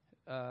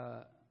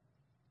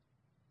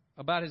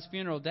 about his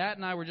funeral, Dad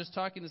and I were just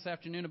talking this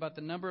afternoon about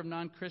the number of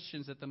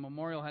non-Christians that the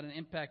memorial had an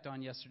impact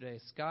on yesterday.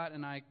 Scott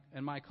and I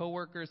and my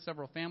coworkers,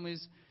 several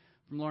families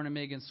from Lauren and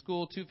Megan's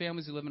school, 2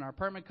 families who live in our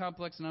apartment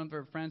complex, a number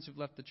of friends who've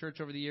left the church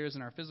over the years,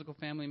 and our physical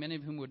family, many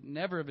of whom would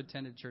never have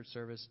attended church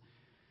service.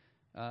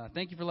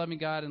 Thank you for loving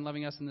God and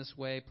loving us in this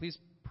way. Please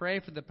pray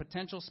for the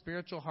potential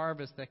spiritual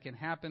harvest that can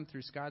happen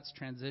through Scott's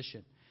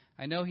transition.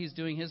 I know he's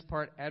doing his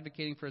part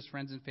advocating for his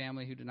friends and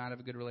family who do not have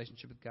a good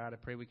relationship with God. I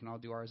pray we can all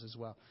do ours as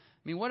well.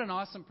 I mean, what an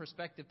awesome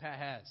perspective Pat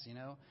has,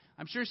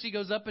 I'm sure she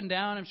goes up and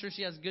down. I'm sure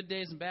she has good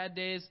days and bad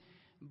days.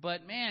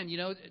 But, man,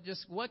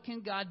 just what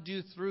can God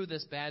do through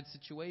this bad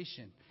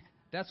situation?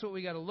 That's what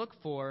we got to look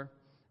for.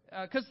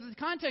 Because the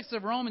context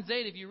of Romans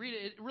 8, if you read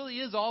it, it really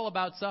is all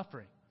about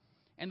suffering.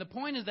 And the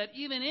point is that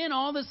even in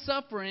all the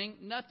suffering,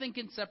 nothing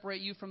can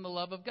separate you from the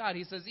love of God.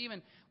 He says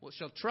even,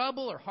 shall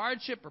trouble or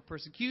hardship or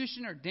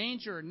persecution or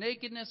danger or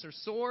nakedness or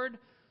sword.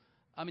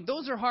 I mean,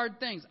 those are hard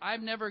things.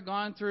 I've never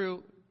gone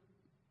through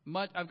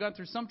much. I've gone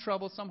through some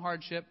trouble, some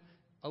hardship,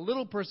 a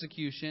little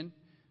persecution,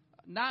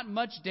 not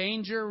much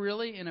danger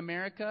really in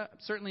America.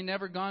 I've certainly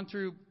never gone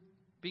through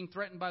being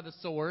threatened by the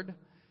sword.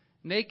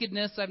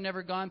 Nakedness I've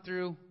never gone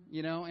through,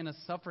 in a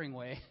suffering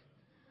way.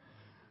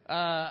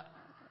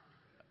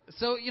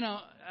 So,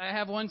 I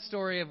have one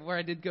story of where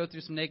I did go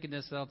through some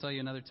nakedness that I'll tell you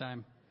another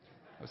time.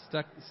 I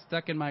was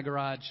stuck in my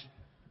garage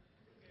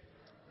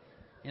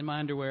in my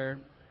underwear.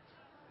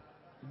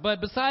 But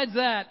besides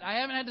that, I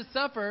haven't had to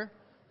suffer.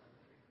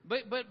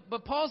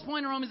 But Paul's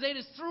point in Romans 8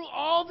 is through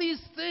all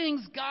these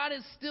things, God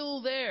is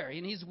still there.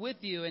 And He's with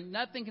you, and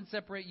nothing can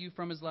separate you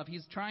from His love.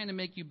 He's trying to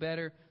make you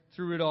better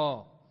through it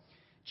all.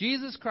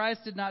 Jesus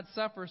Christ did not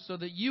suffer so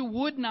that you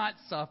would not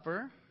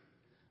suffer,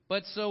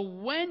 but so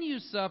when you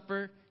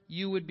suffer,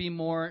 you would be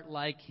more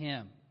like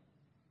Him.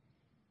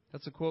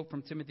 That's a quote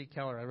from Timothy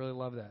Keller. I really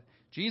love that.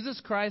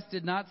 Jesus Christ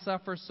did not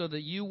suffer so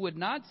that you would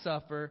not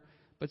suffer,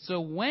 but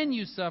so when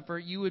you suffer,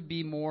 you would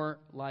be more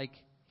like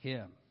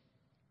Him.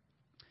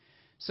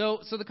 So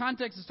the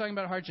context is talking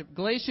about hardship.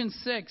 Galatians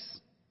 6,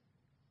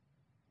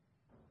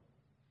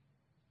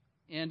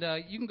 and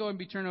you can go and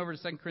be turned over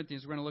to 2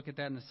 Corinthians. We're going to look at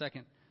that in a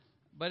second.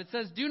 But it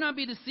says, do not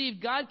be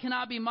deceived. God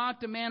cannot be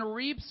mocked. A man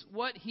reaps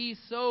what he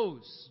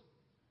sows.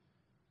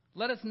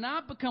 Let us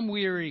not become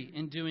weary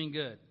in doing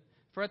good.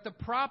 For at the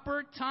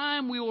proper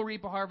time we will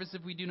reap a harvest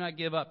if we do not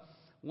give up.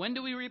 When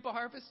do we reap a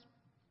harvest?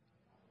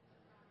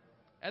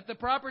 At the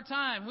proper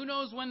time. Who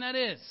knows when that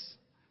is?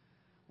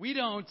 We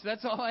don't.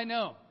 That's all I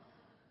know.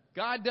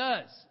 God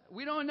does.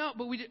 We don't know.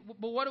 But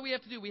what do we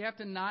have to do? We have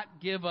to not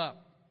give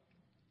up.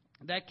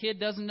 That kid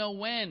doesn't know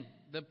when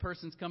the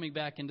person's coming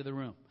back into the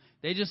room.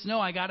 They just know,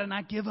 I got to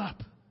not give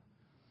up.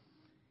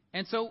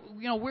 And so,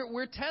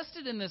 we're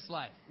tested in this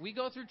life. We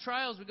go through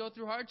trials, we go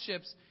through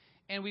hardships,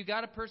 and we've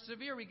got to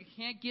persevere. We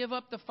can't give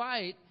up the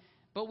fight,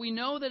 but we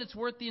know that it's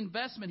worth the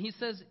investment. He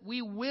says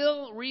we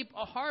will reap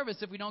a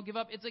harvest if we don't give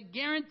up. It's a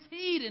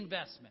guaranteed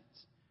investment.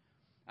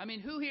 I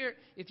mean, who here,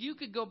 if you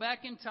could go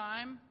back in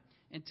time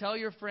and tell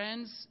your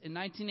friends in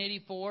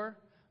 1984,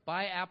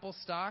 buy Apple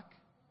stock,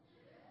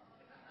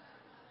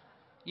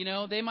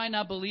 they might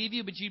not believe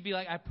you, but you'd be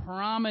like, I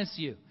promise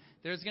you,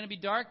 there's going to be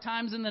dark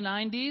times in the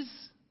 90s.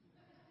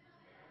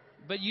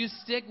 But you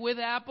stick with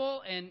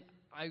Apple, and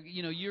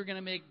you're going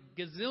to make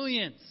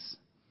gazillions.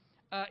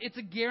 It's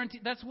a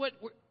guarantee. That's what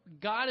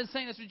God is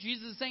saying. That's what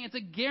Jesus is saying. It's a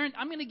guarantee.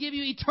 I'm going to give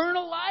you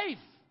eternal life.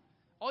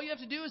 All you have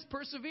to do is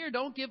persevere.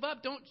 Don't give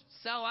up. Don't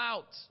sell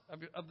out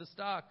of the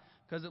stock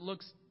because it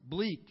looks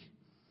bleak.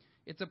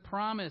 It's a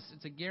promise.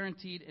 It's a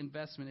guaranteed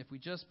investment if we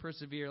just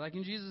persevere. Like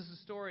in Jesus'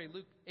 story,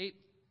 Luke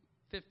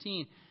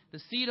 8:15. The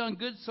seed on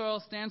good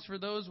soil stands for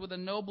those with a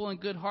noble and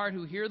good heart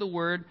who hear the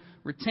word,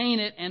 retain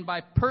it, and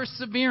by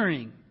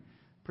persevering,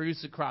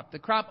 produce a crop. The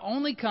crop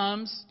only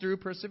comes through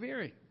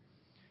persevering.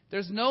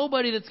 There's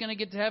nobody that's going to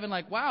get to heaven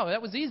like, wow,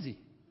 that was easy.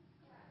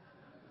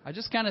 I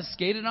just kind of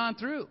skated on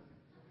through.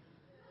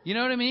 You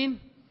know what I mean?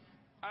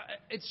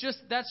 That's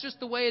just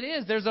the way it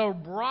is. There's a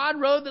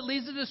broad road that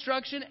leads to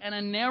destruction and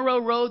a narrow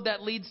road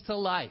that leads to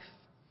life.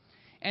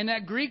 And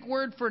that Greek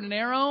word for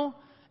narrow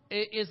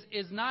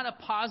is not a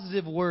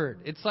positive word.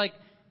 It's like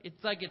it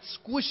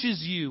squishes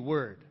you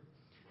word.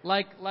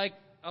 Like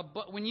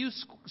when you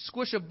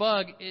squish a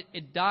bug,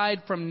 it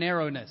died from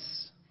narrowness.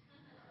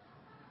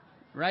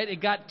 Right?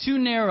 It got too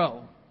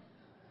narrow.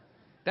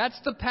 That's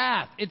the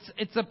path.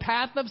 It's a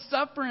path of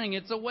suffering.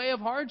 It's a way of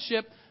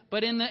hardship,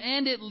 but in the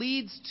end it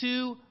leads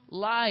to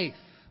life.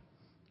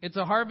 It's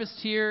a harvest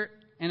here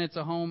and it's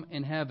a home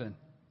in heaven.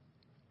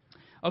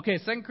 Okay,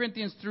 2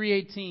 Corinthians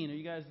 3:18. Are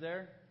you guys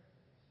there?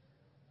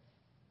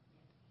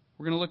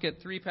 We're going to look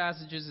at 3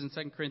 passages in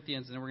 2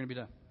 Corinthians, and then we're going to be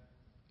done.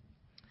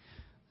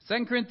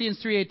 2 Corinthians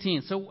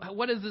 3:18. So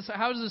what is this?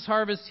 How does this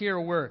harvest here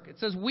work? It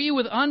says, "We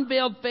with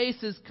unveiled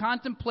faces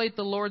contemplate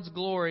the Lord's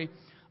glory,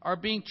 are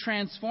being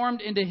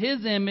transformed into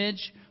His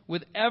image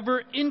with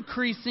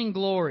ever-increasing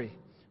glory,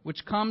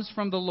 which comes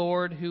from the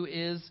Lord who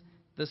is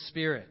the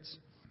Spirit."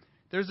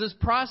 There's this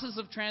process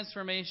of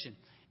transformation.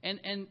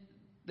 And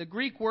the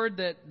Greek word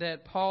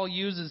that Paul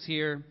uses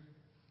here,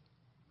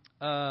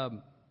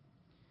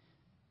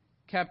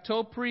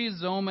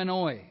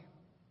 kaptoprizomenoi.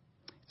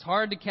 It's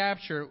hard to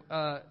capture,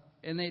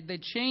 and they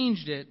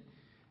changed it.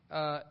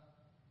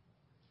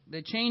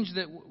 They changed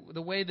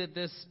the way that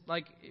this,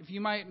 like, if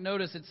you might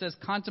notice, it says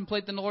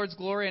contemplate the Lord's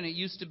glory, and it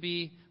used to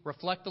be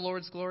reflect the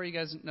Lord's glory. You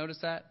guys notice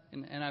that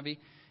in NIV?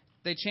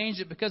 They changed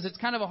it because it's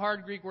kind of a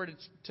hard Greek word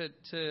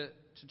to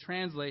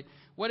translate.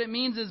 What it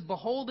means is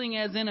beholding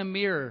as in a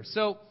mirror.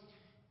 So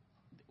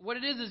what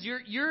it is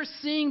you're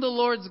seeing the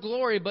Lord's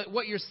glory, but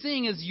what you're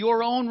seeing is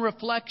your own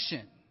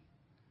reflection.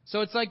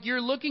 So it's like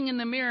you're looking in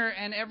the mirror,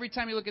 and every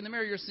time you look in the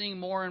mirror, you're seeing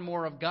more and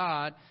more of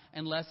God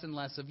and less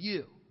of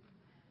you.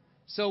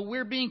 So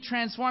we're being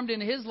transformed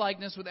into His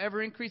likeness with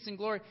ever-increasing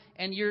glory,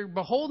 and you're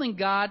beholding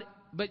God,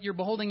 but you're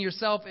beholding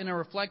yourself in a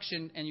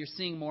reflection, and you're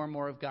seeing more and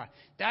more of God.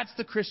 That's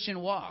the Christian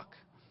walk.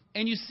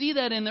 And you see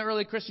that in the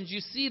early Christians.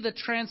 You see the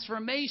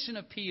transformation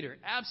of Peter,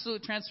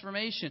 absolute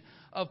transformation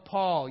of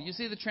Paul. You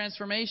see the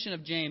transformation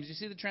of James. You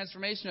see the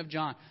transformation of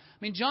John. I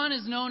mean, John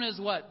is known as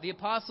what? The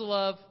apostle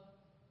of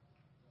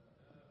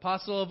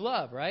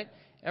love, right?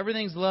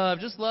 Everything's love.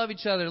 Just love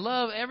each other.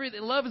 Love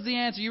everything. Love is the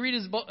answer. You read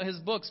his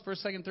books,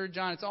 1st, 2nd, 3rd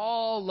John. It's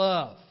all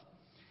love.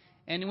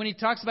 And when he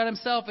talks about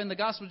himself in the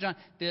Gospel of John,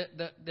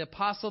 the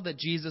apostle that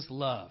Jesus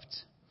loved.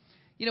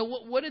 You know,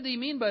 what did he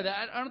mean by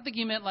that? I don't think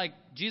he meant like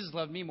Jesus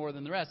loved me more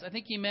than the rest. I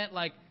think he meant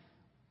like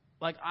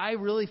I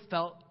really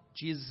felt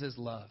Jesus'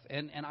 love.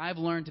 And I've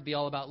learned to be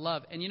all about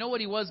love. And you know what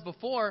he was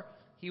before?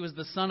 He was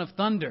the son of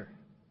thunder.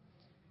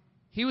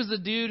 He was the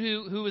dude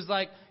who was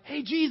like,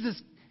 hey, Jesus,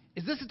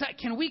 is this a time?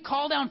 Can we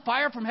call down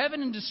fire from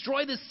heaven and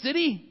destroy this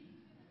city?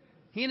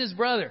 He and his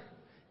brother.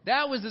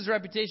 That was his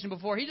reputation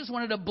before. He just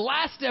wanted to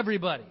blast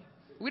everybody.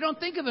 We don't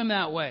think of him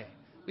that way.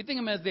 We think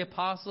of him as the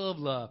apostle of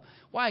love.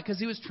 Why? Because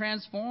he was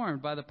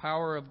transformed by the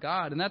power of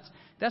God. And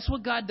that's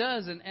what God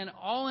does. And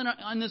all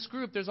in this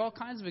group, there's all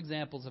kinds of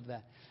examples of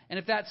that. And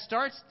if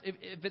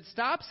it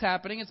stops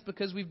happening, it's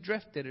because we've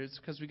drifted. It's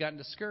because we've gotten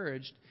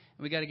discouraged.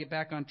 And we got to get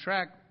back on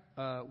track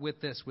with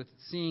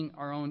seeing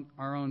our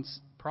own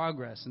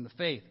progress in the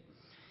faith.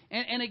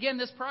 And again,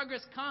 this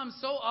progress comes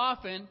so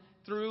often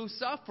through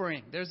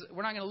suffering.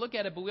 We're not going to look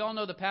at it, but we all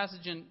know the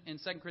passage in 2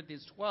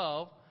 Corinthians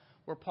 12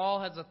 where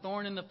Paul has a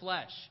thorn in the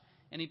flesh.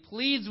 And he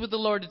pleads with the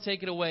Lord to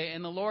take it away.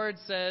 And the Lord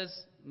says,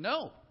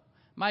 no.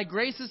 My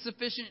grace is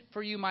sufficient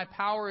for you. My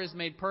power is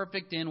made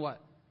perfect in what?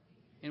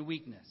 In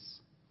weakness.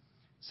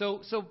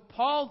 So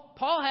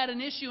Paul had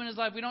an issue in his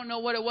life. We don't know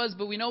what it was,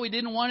 but we know he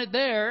didn't want it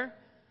there.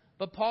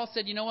 But Paul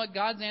said, you know what?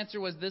 God's answer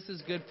was, this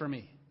is good for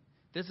me.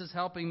 This is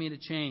helping me to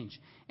change.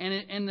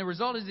 And the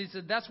result is he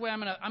said, that's why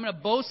I'm going to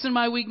boast in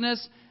my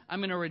weakness. I'm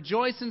going to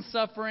rejoice in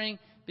suffering,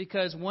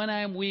 because when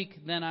I am weak,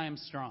 then I am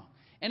strong.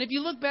 And if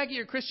you look back at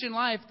your Christian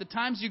life, the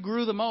times you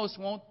grew the most,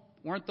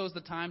 weren't those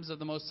the times of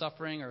the most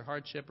suffering or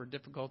hardship or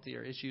difficulty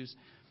or issues?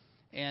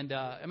 And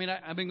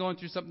I've been going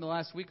through something the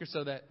last week or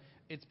so that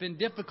it's been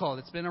difficult.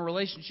 It's been a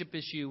relationship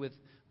issue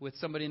with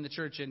somebody in the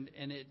church, and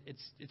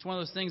it's one of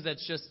those things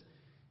that's just,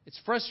 it's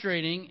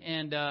frustrating.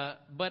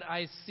 But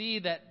I see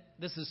that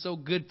this is so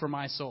good for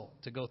my soul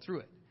to go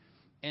through it.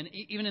 And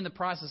even in the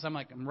process, I'm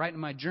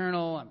writing my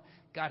journal.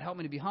 God, help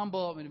me to be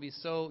humble. Help me to be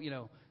so,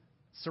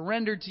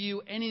 surrendered to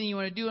you. Anything you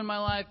want to do in my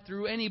life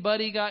through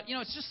anybody, God.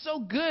 It's just so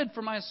good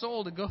for my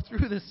soul to go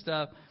through this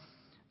stuff.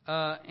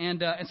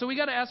 And so we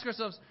got to ask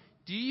ourselves,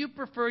 do you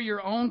prefer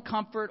your own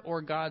comfort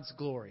or God's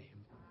glory?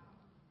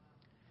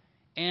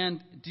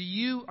 And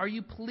are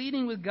you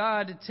pleading with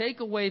God to take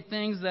away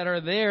things that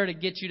are there to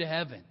get you to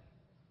heaven?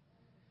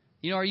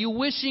 Are you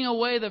wishing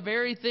away the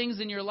very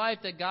things in your life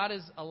that God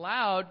has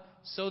allowed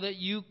so that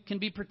you can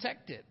be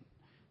protected,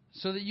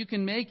 so that you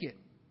can make it?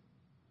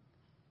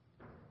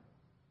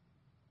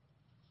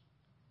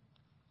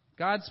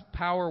 God's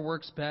power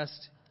works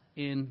best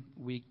in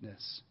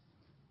weakness.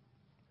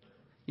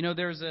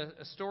 There's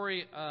a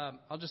story,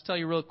 I'll just tell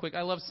you real quick.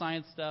 I love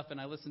science stuff, and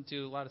I listen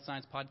to a lot of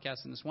science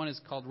podcasts, and this one is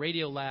called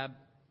Radiolab.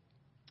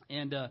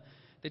 And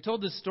they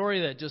told this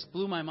story that just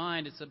blew my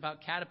mind. It's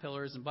about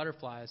caterpillars and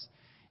butterflies,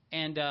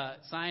 and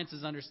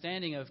science's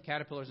understanding of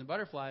caterpillars and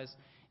butterflies.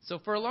 So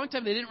for a long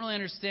time, they didn't really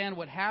understand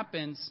what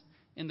happens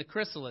in the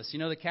chrysalis.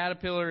 The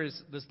caterpillar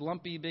is this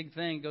lumpy big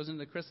thing, goes into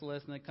the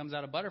chrysalis, and it comes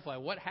out a butterfly.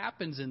 What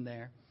happens in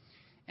there?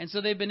 And so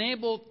they've been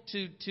able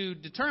to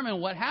determine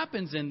what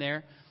happens in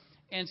there.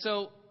 And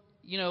so,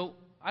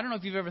 I don't know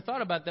if you've ever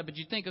thought about that, but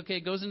you think, okay,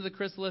 it goes into the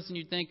chrysalis, and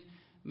you think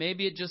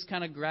maybe it just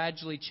kind of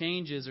gradually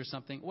changes or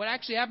something. What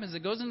actually happens is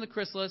it goes into the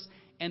chrysalis,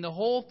 and the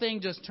whole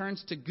thing just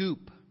turns to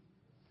goop.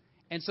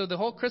 And so the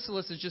whole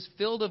chrysalis is just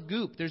filled of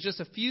goop. There's just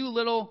a few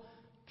little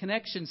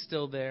connections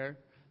still there,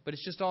 but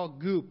it's just all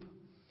goop.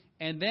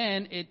 And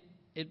then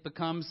it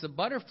becomes a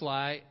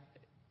butterfly.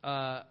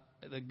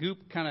 The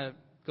goop kind of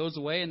goes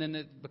away, and then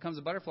it becomes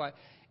a butterfly.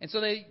 And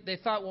so they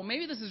thought, well,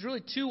 maybe this is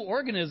really two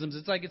organisms.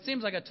 It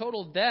seems like a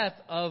total death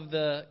of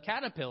the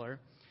caterpillar.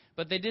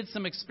 But they did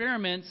some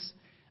experiments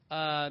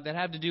that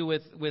have to do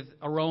with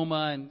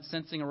aroma and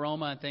sensing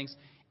aroma and things.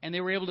 And they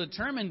were able to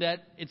determine that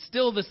it's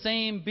still the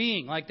same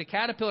being. Like the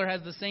caterpillar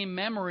has the same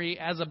memory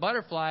as a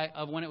butterfly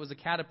of when it was a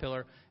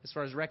caterpillar, as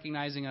far as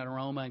recognizing an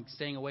aroma and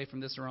staying away from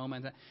this aroma.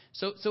 And that.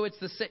 So it's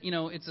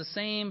the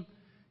same.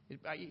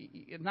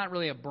 It's not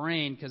really a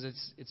brain because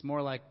it's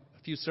more like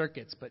a few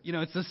circuits, but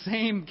it's the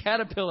same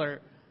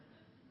caterpillar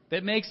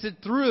that makes it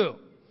through.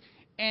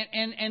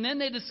 And then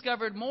they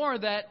discovered more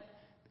that.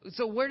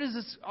 So where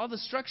does all the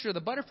structure of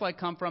the butterfly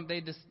come from?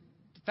 They just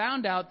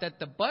found out that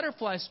the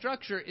butterfly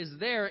structure is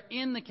there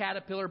in the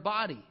caterpillar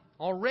body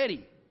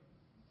already,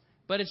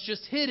 but it's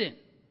just hidden.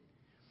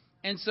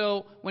 And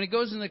so when it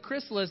goes in the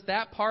chrysalis,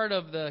 that part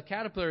of the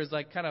caterpillar is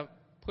like kind of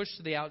pushed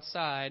to the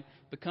outside,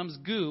 becomes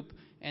goop,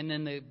 and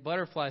then the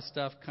butterfly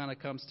stuff kind of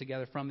comes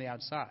together from the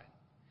outside.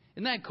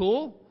 Isn't that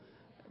cool?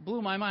 It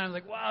blew my mind. I was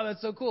like, wow,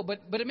 that's so cool.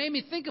 But it made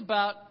me think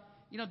about,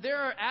 there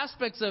are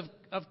aspects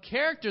of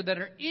character that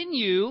are in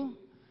you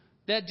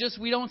that just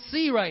we don't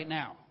see right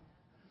now.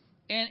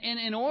 And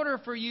in order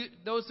for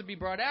those to be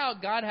brought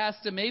out, God has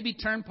to maybe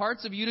turn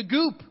parts of you to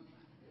goop.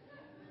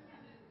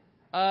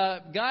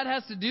 God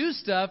has to do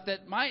stuff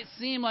that might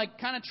seem like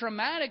kind of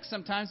traumatic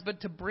sometimes,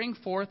 but to bring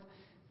forth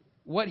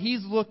what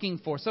He's looking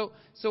for. So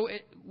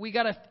we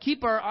got to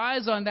keep our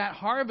eyes on that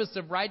harvest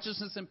of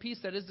righteousness and peace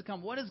that is to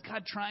come. What is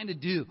God trying to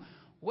do?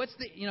 What's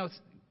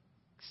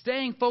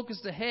staying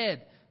focused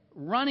ahead,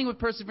 running with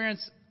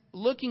perseverance,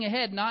 looking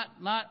ahead, not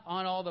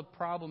on all the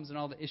problems and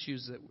all the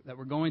issues that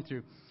we're going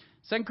through.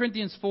 2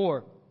 Corinthians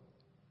 4,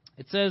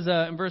 it says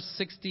in verse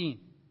 16.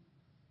 So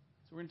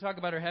we're going to talk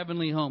about our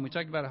heavenly home. We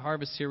talked about a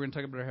harvest here. We're going to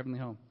talk about our heavenly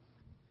home.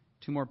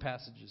 2 more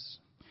passages.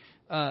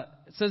 It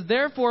says,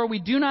 therefore we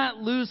do not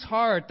lose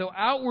heart, though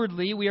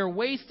outwardly we are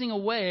wasting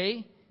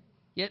away,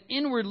 yet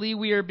inwardly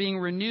we are being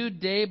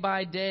renewed day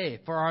by day.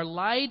 For our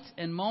light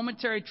and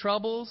momentary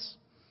troubles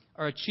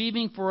are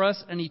achieving for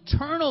us an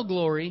eternal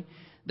glory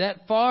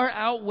that far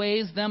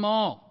outweighs them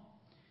all.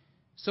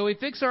 So we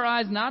fix our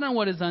eyes not on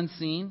what is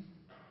unseen,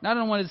 not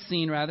on what is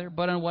seen rather,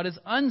 but on what is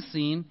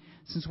unseen,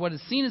 since what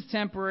is seen is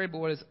temporary, but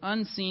what is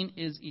unseen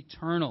is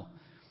eternal.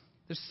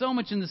 There's so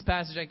much in this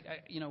passage, I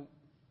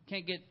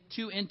can't get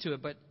too into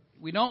it, but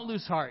we don't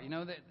lose heart.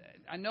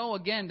 I know,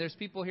 again, there's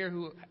people here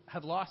who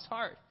have lost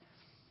heart.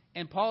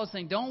 And Paul is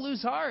saying, don't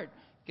lose heart.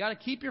 You got to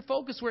keep your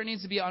focus where it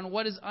needs to be, on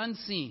what is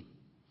unseen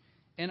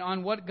and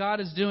on what God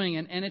is doing.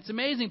 And it's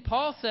amazing.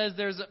 Paul says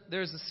there's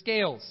a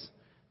scales,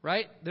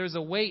 right? There's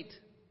a weight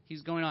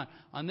he's going on.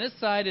 On this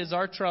side is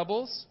our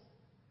troubles,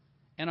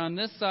 and on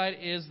this side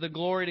is the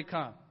glory to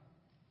come.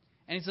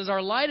 And he says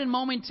our light and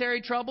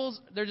momentary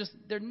troubles,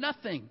 they're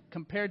nothing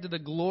compared to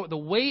the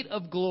weight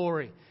of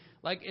glory.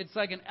 It's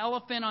like an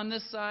elephant on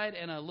this side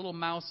and a little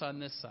mouse on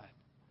this side.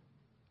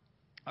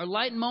 Our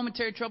light and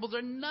momentary troubles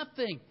are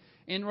nothing.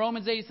 In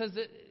Romans 8, he says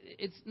that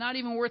it's not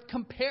even worth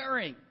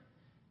comparing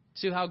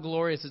to how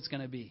glorious it's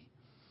going to be.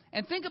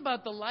 And think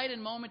about the light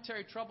and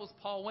momentary troubles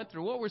Paul went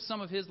through. What were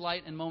some of his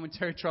light and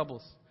momentary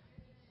troubles?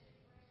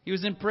 He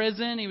was in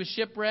prison. He was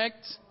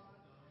shipwrecked.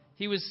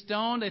 He was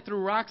stoned. They threw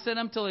rocks at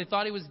him till they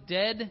thought he was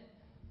dead.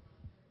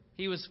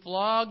 He was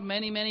flogged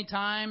many, many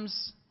times.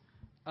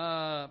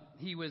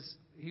 He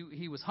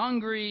was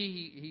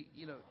hungry.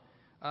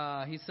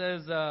 He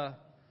says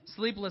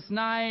sleepless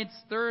nights,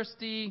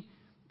 thirsty.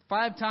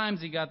 5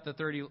 times he got the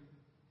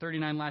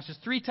 39 lashes.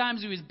 3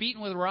 times he was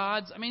beaten with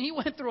rods. I mean, he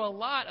went through a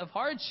lot of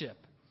hardship.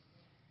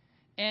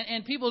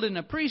 And people didn't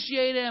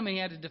appreciate him. And he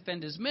had to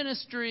defend his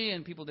ministry.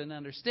 And people didn't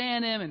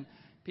understand him. And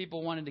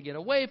people wanted to get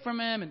away from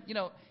him. And,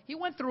 he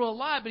went through a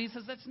lot. But he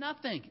says, that's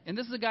nothing. And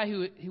this is a guy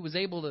who was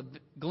able to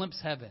glimpse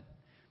heaven.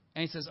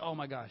 And he says, oh,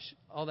 my gosh,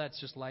 all that's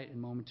just light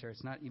and momentary.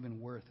 It's not even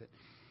worth it.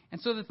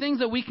 And so the things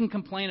that we can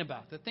complain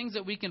about, the things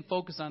that we can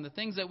focus on, the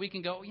things that we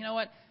can go, you know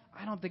what,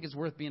 I don't think it's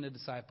worth being a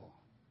disciple.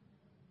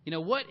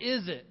 What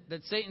is it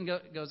that Satan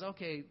goes,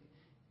 okay,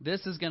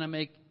 this is going to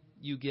make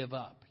you give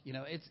up?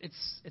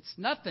 It's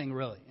nothing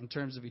really in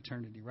terms of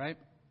eternity, right?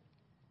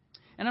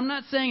 And I'm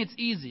not saying it's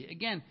easy.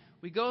 Again,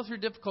 we go through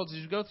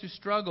difficulties, we go through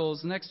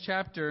struggles. The next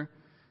chapter,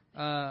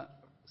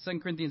 2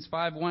 Corinthians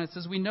 5:1, it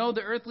says, we know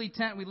the earthly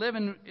tent we live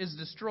in is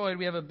destroyed.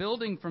 We have a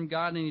building from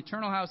God, an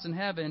eternal house in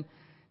heaven,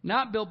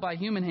 not built by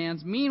human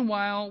hands.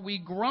 Meanwhile, we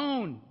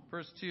groan,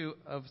 verse 2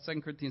 of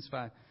 2 Corinthians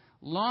 5,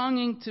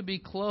 longing to be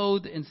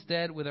clothed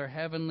instead with our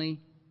heavenly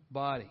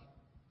body.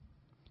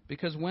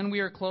 Because when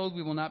we are clothed,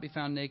 we will not be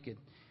found naked.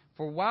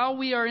 For while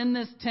we are in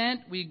this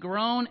tent, we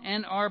groan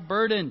and are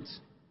burdened.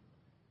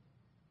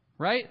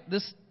 Right?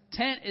 This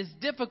tent is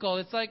difficult.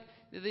 It's like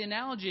the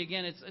analogy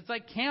again. It's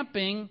like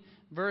camping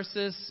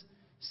versus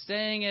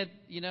staying at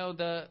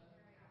the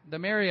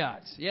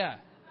Marriott. Yeah.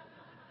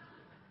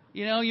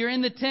 You're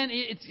in the tent.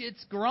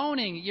 It's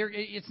groaning.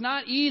 It's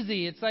not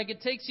easy. It's like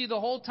it takes you the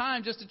whole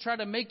time just to try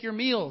to make your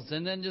meals,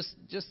 and then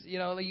just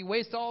you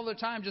waste all the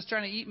time just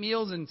trying to eat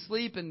meals and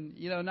sleep, and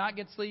not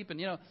get sleep,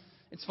 and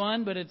it's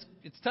fun, but it's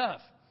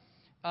tough.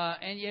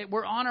 And yet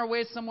we're on our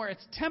way somewhere.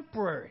 It's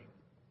temporary,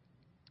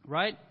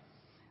 right?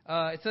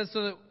 It says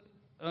so that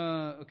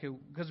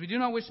because we do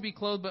not wish to be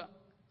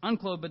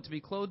unclothed, but to be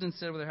clothed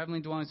instead with our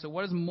heavenly dwelling. So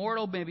what is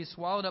mortal may be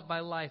swallowed up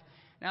by life.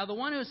 Now the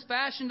one who has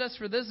fashioned us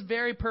for this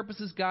very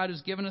purpose is God,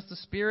 who's given us the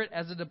Spirit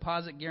as a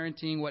deposit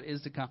guaranteeing what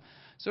is to come.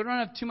 So I don't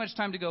have too much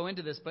time to go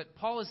into this, but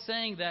Paul is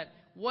saying that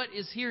what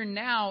is here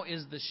now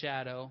is the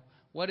shadow.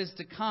 What is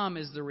to come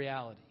is the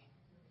reality.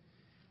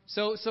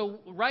 So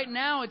right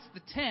now it's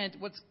the tent.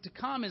 What's to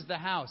come is the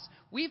house.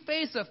 We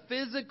face a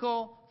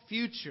physical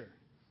future.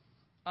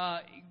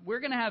 We're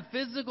going to have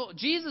physical.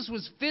 Jesus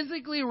was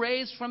physically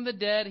raised from the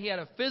dead. He had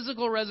a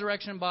physical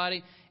resurrection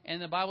body,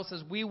 and the Bible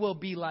says we will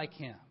be like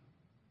him.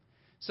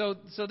 So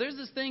there's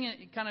this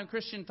thing, kind of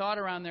Christian thought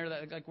around there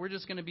that like we're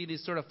just going to be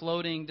these sort of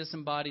floating,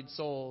 disembodied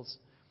souls.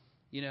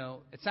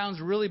 It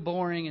sounds really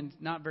boring and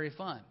not very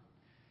fun.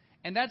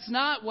 And that's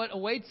not what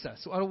awaits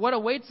us. What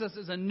awaits us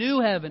is a new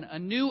heaven, a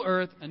new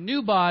earth, a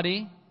new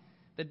body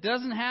that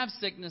doesn't have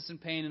sickness and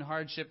pain and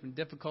hardship and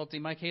difficulty.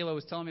 Mike Halo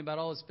was telling me about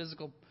all his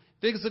physical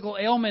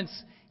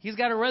ailments. He's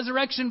got a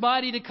resurrection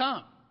body to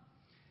come.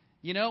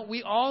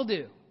 We all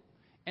do.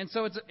 And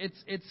so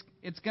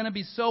it's going to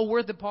be so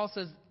worth it. Paul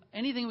says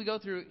anything we go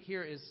through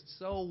here is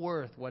so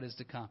worth what is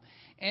to come.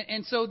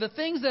 And so the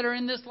things that are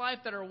in this life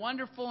that are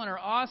wonderful and are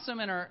awesome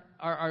and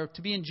are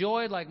to be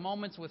enjoyed, like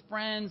moments with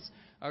friends,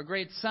 a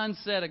great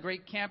sunset, a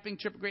great camping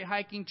trip, a great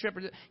hiking trip,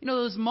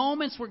 those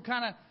moments where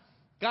kind of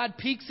God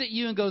peeks at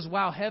you and goes,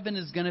 wow, heaven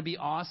is going to be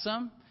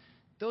awesome.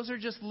 Those are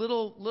just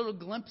little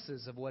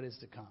glimpses of what is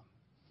to come.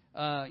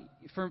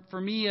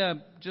 For me,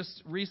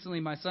 just recently,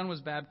 my son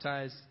was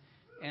baptized,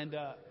 and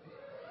oh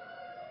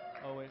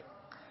wait,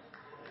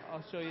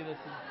 I'll show you this.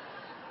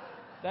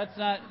 That's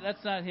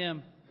not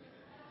him.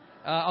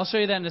 I'll show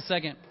you that in a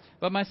second.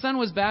 But my son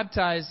was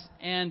baptized,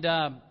 and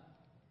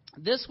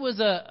this was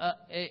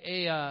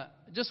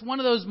just one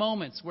of those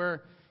moments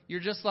where you're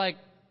just like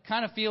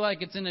kind of feel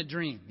like it's in a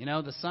dream.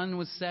 The sun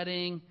was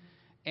setting.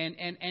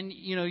 And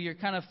you're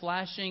kind of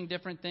flashing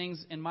different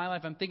things in my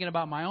life. I'm thinking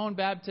about my own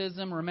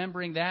baptism,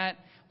 remembering that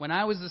when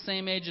I was the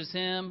same age as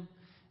him,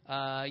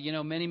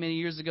 many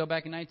years ago,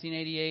 back in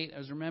 1988, I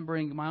was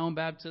remembering my own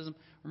baptism,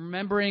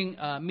 remembering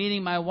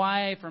meeting my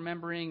wife,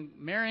 remembering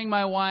marrying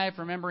my wife,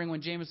 remembering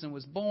when Jameson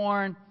was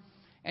born.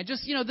 And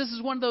just, this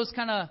is one of those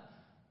kind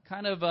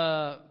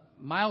of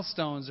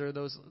milestones or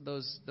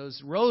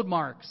those road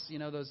marks,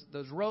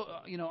 those road,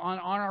 on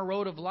our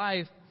road of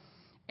life.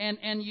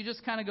 And you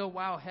just kind of go,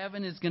 wow,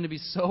 heaven is going to be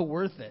so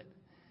worth it.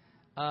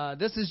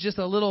 This is just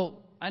a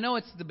little, I know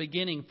it's the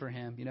beginning for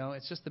him,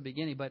 it's just the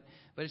beginning, but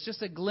it's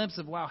just a glimpse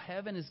of, wow,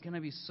 heaven is going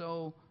to be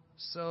so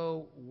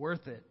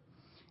worth it.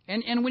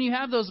 And when you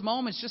have those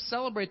moments, just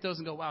celebrate those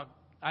and go, wow,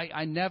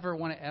 I never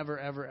want to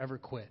ever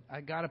quit.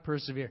 I got to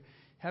persevere.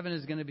 Heaven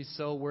is going to be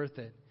so worth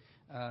it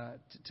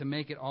to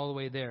make it all the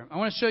way there. I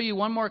want to show you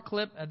one more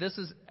clip. This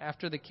is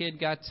after the kid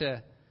got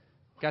to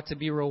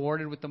be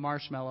rewarded with the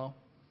marshmallow.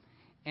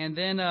 And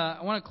then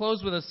I want to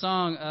close with a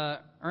song.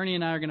 Ernie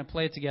and I are going to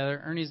play it together.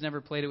 Ernie's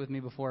never played it with me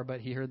before, but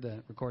he heard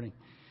the recording.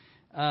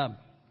 But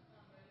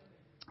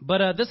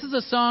this is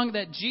a song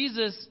that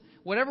Jesus,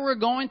 whatever we're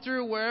going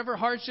through, wherever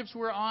hardships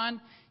we're on,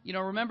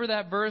 remember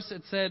that verse?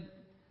 It said,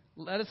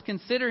 let us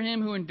consider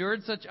him who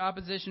endured such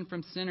opposition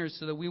from sinners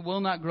so that we will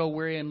not grow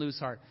weary and lose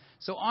heart.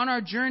 So on our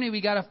journey, we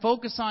got to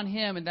focus on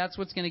him, and that's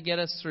what's going to get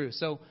us through.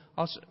 So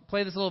I'll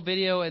play this little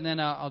video, and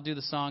then I'll do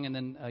the song, and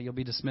then you'll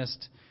be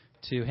dismissed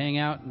to hang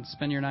out and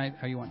spend your night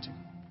how you want to.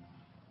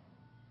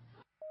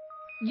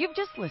 You've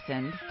just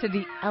listened to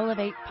the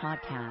Elevate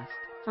Podcast.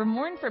 For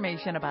more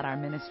information about our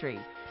ministry,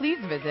 please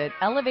visit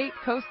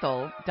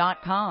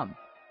elevatecoastal.com.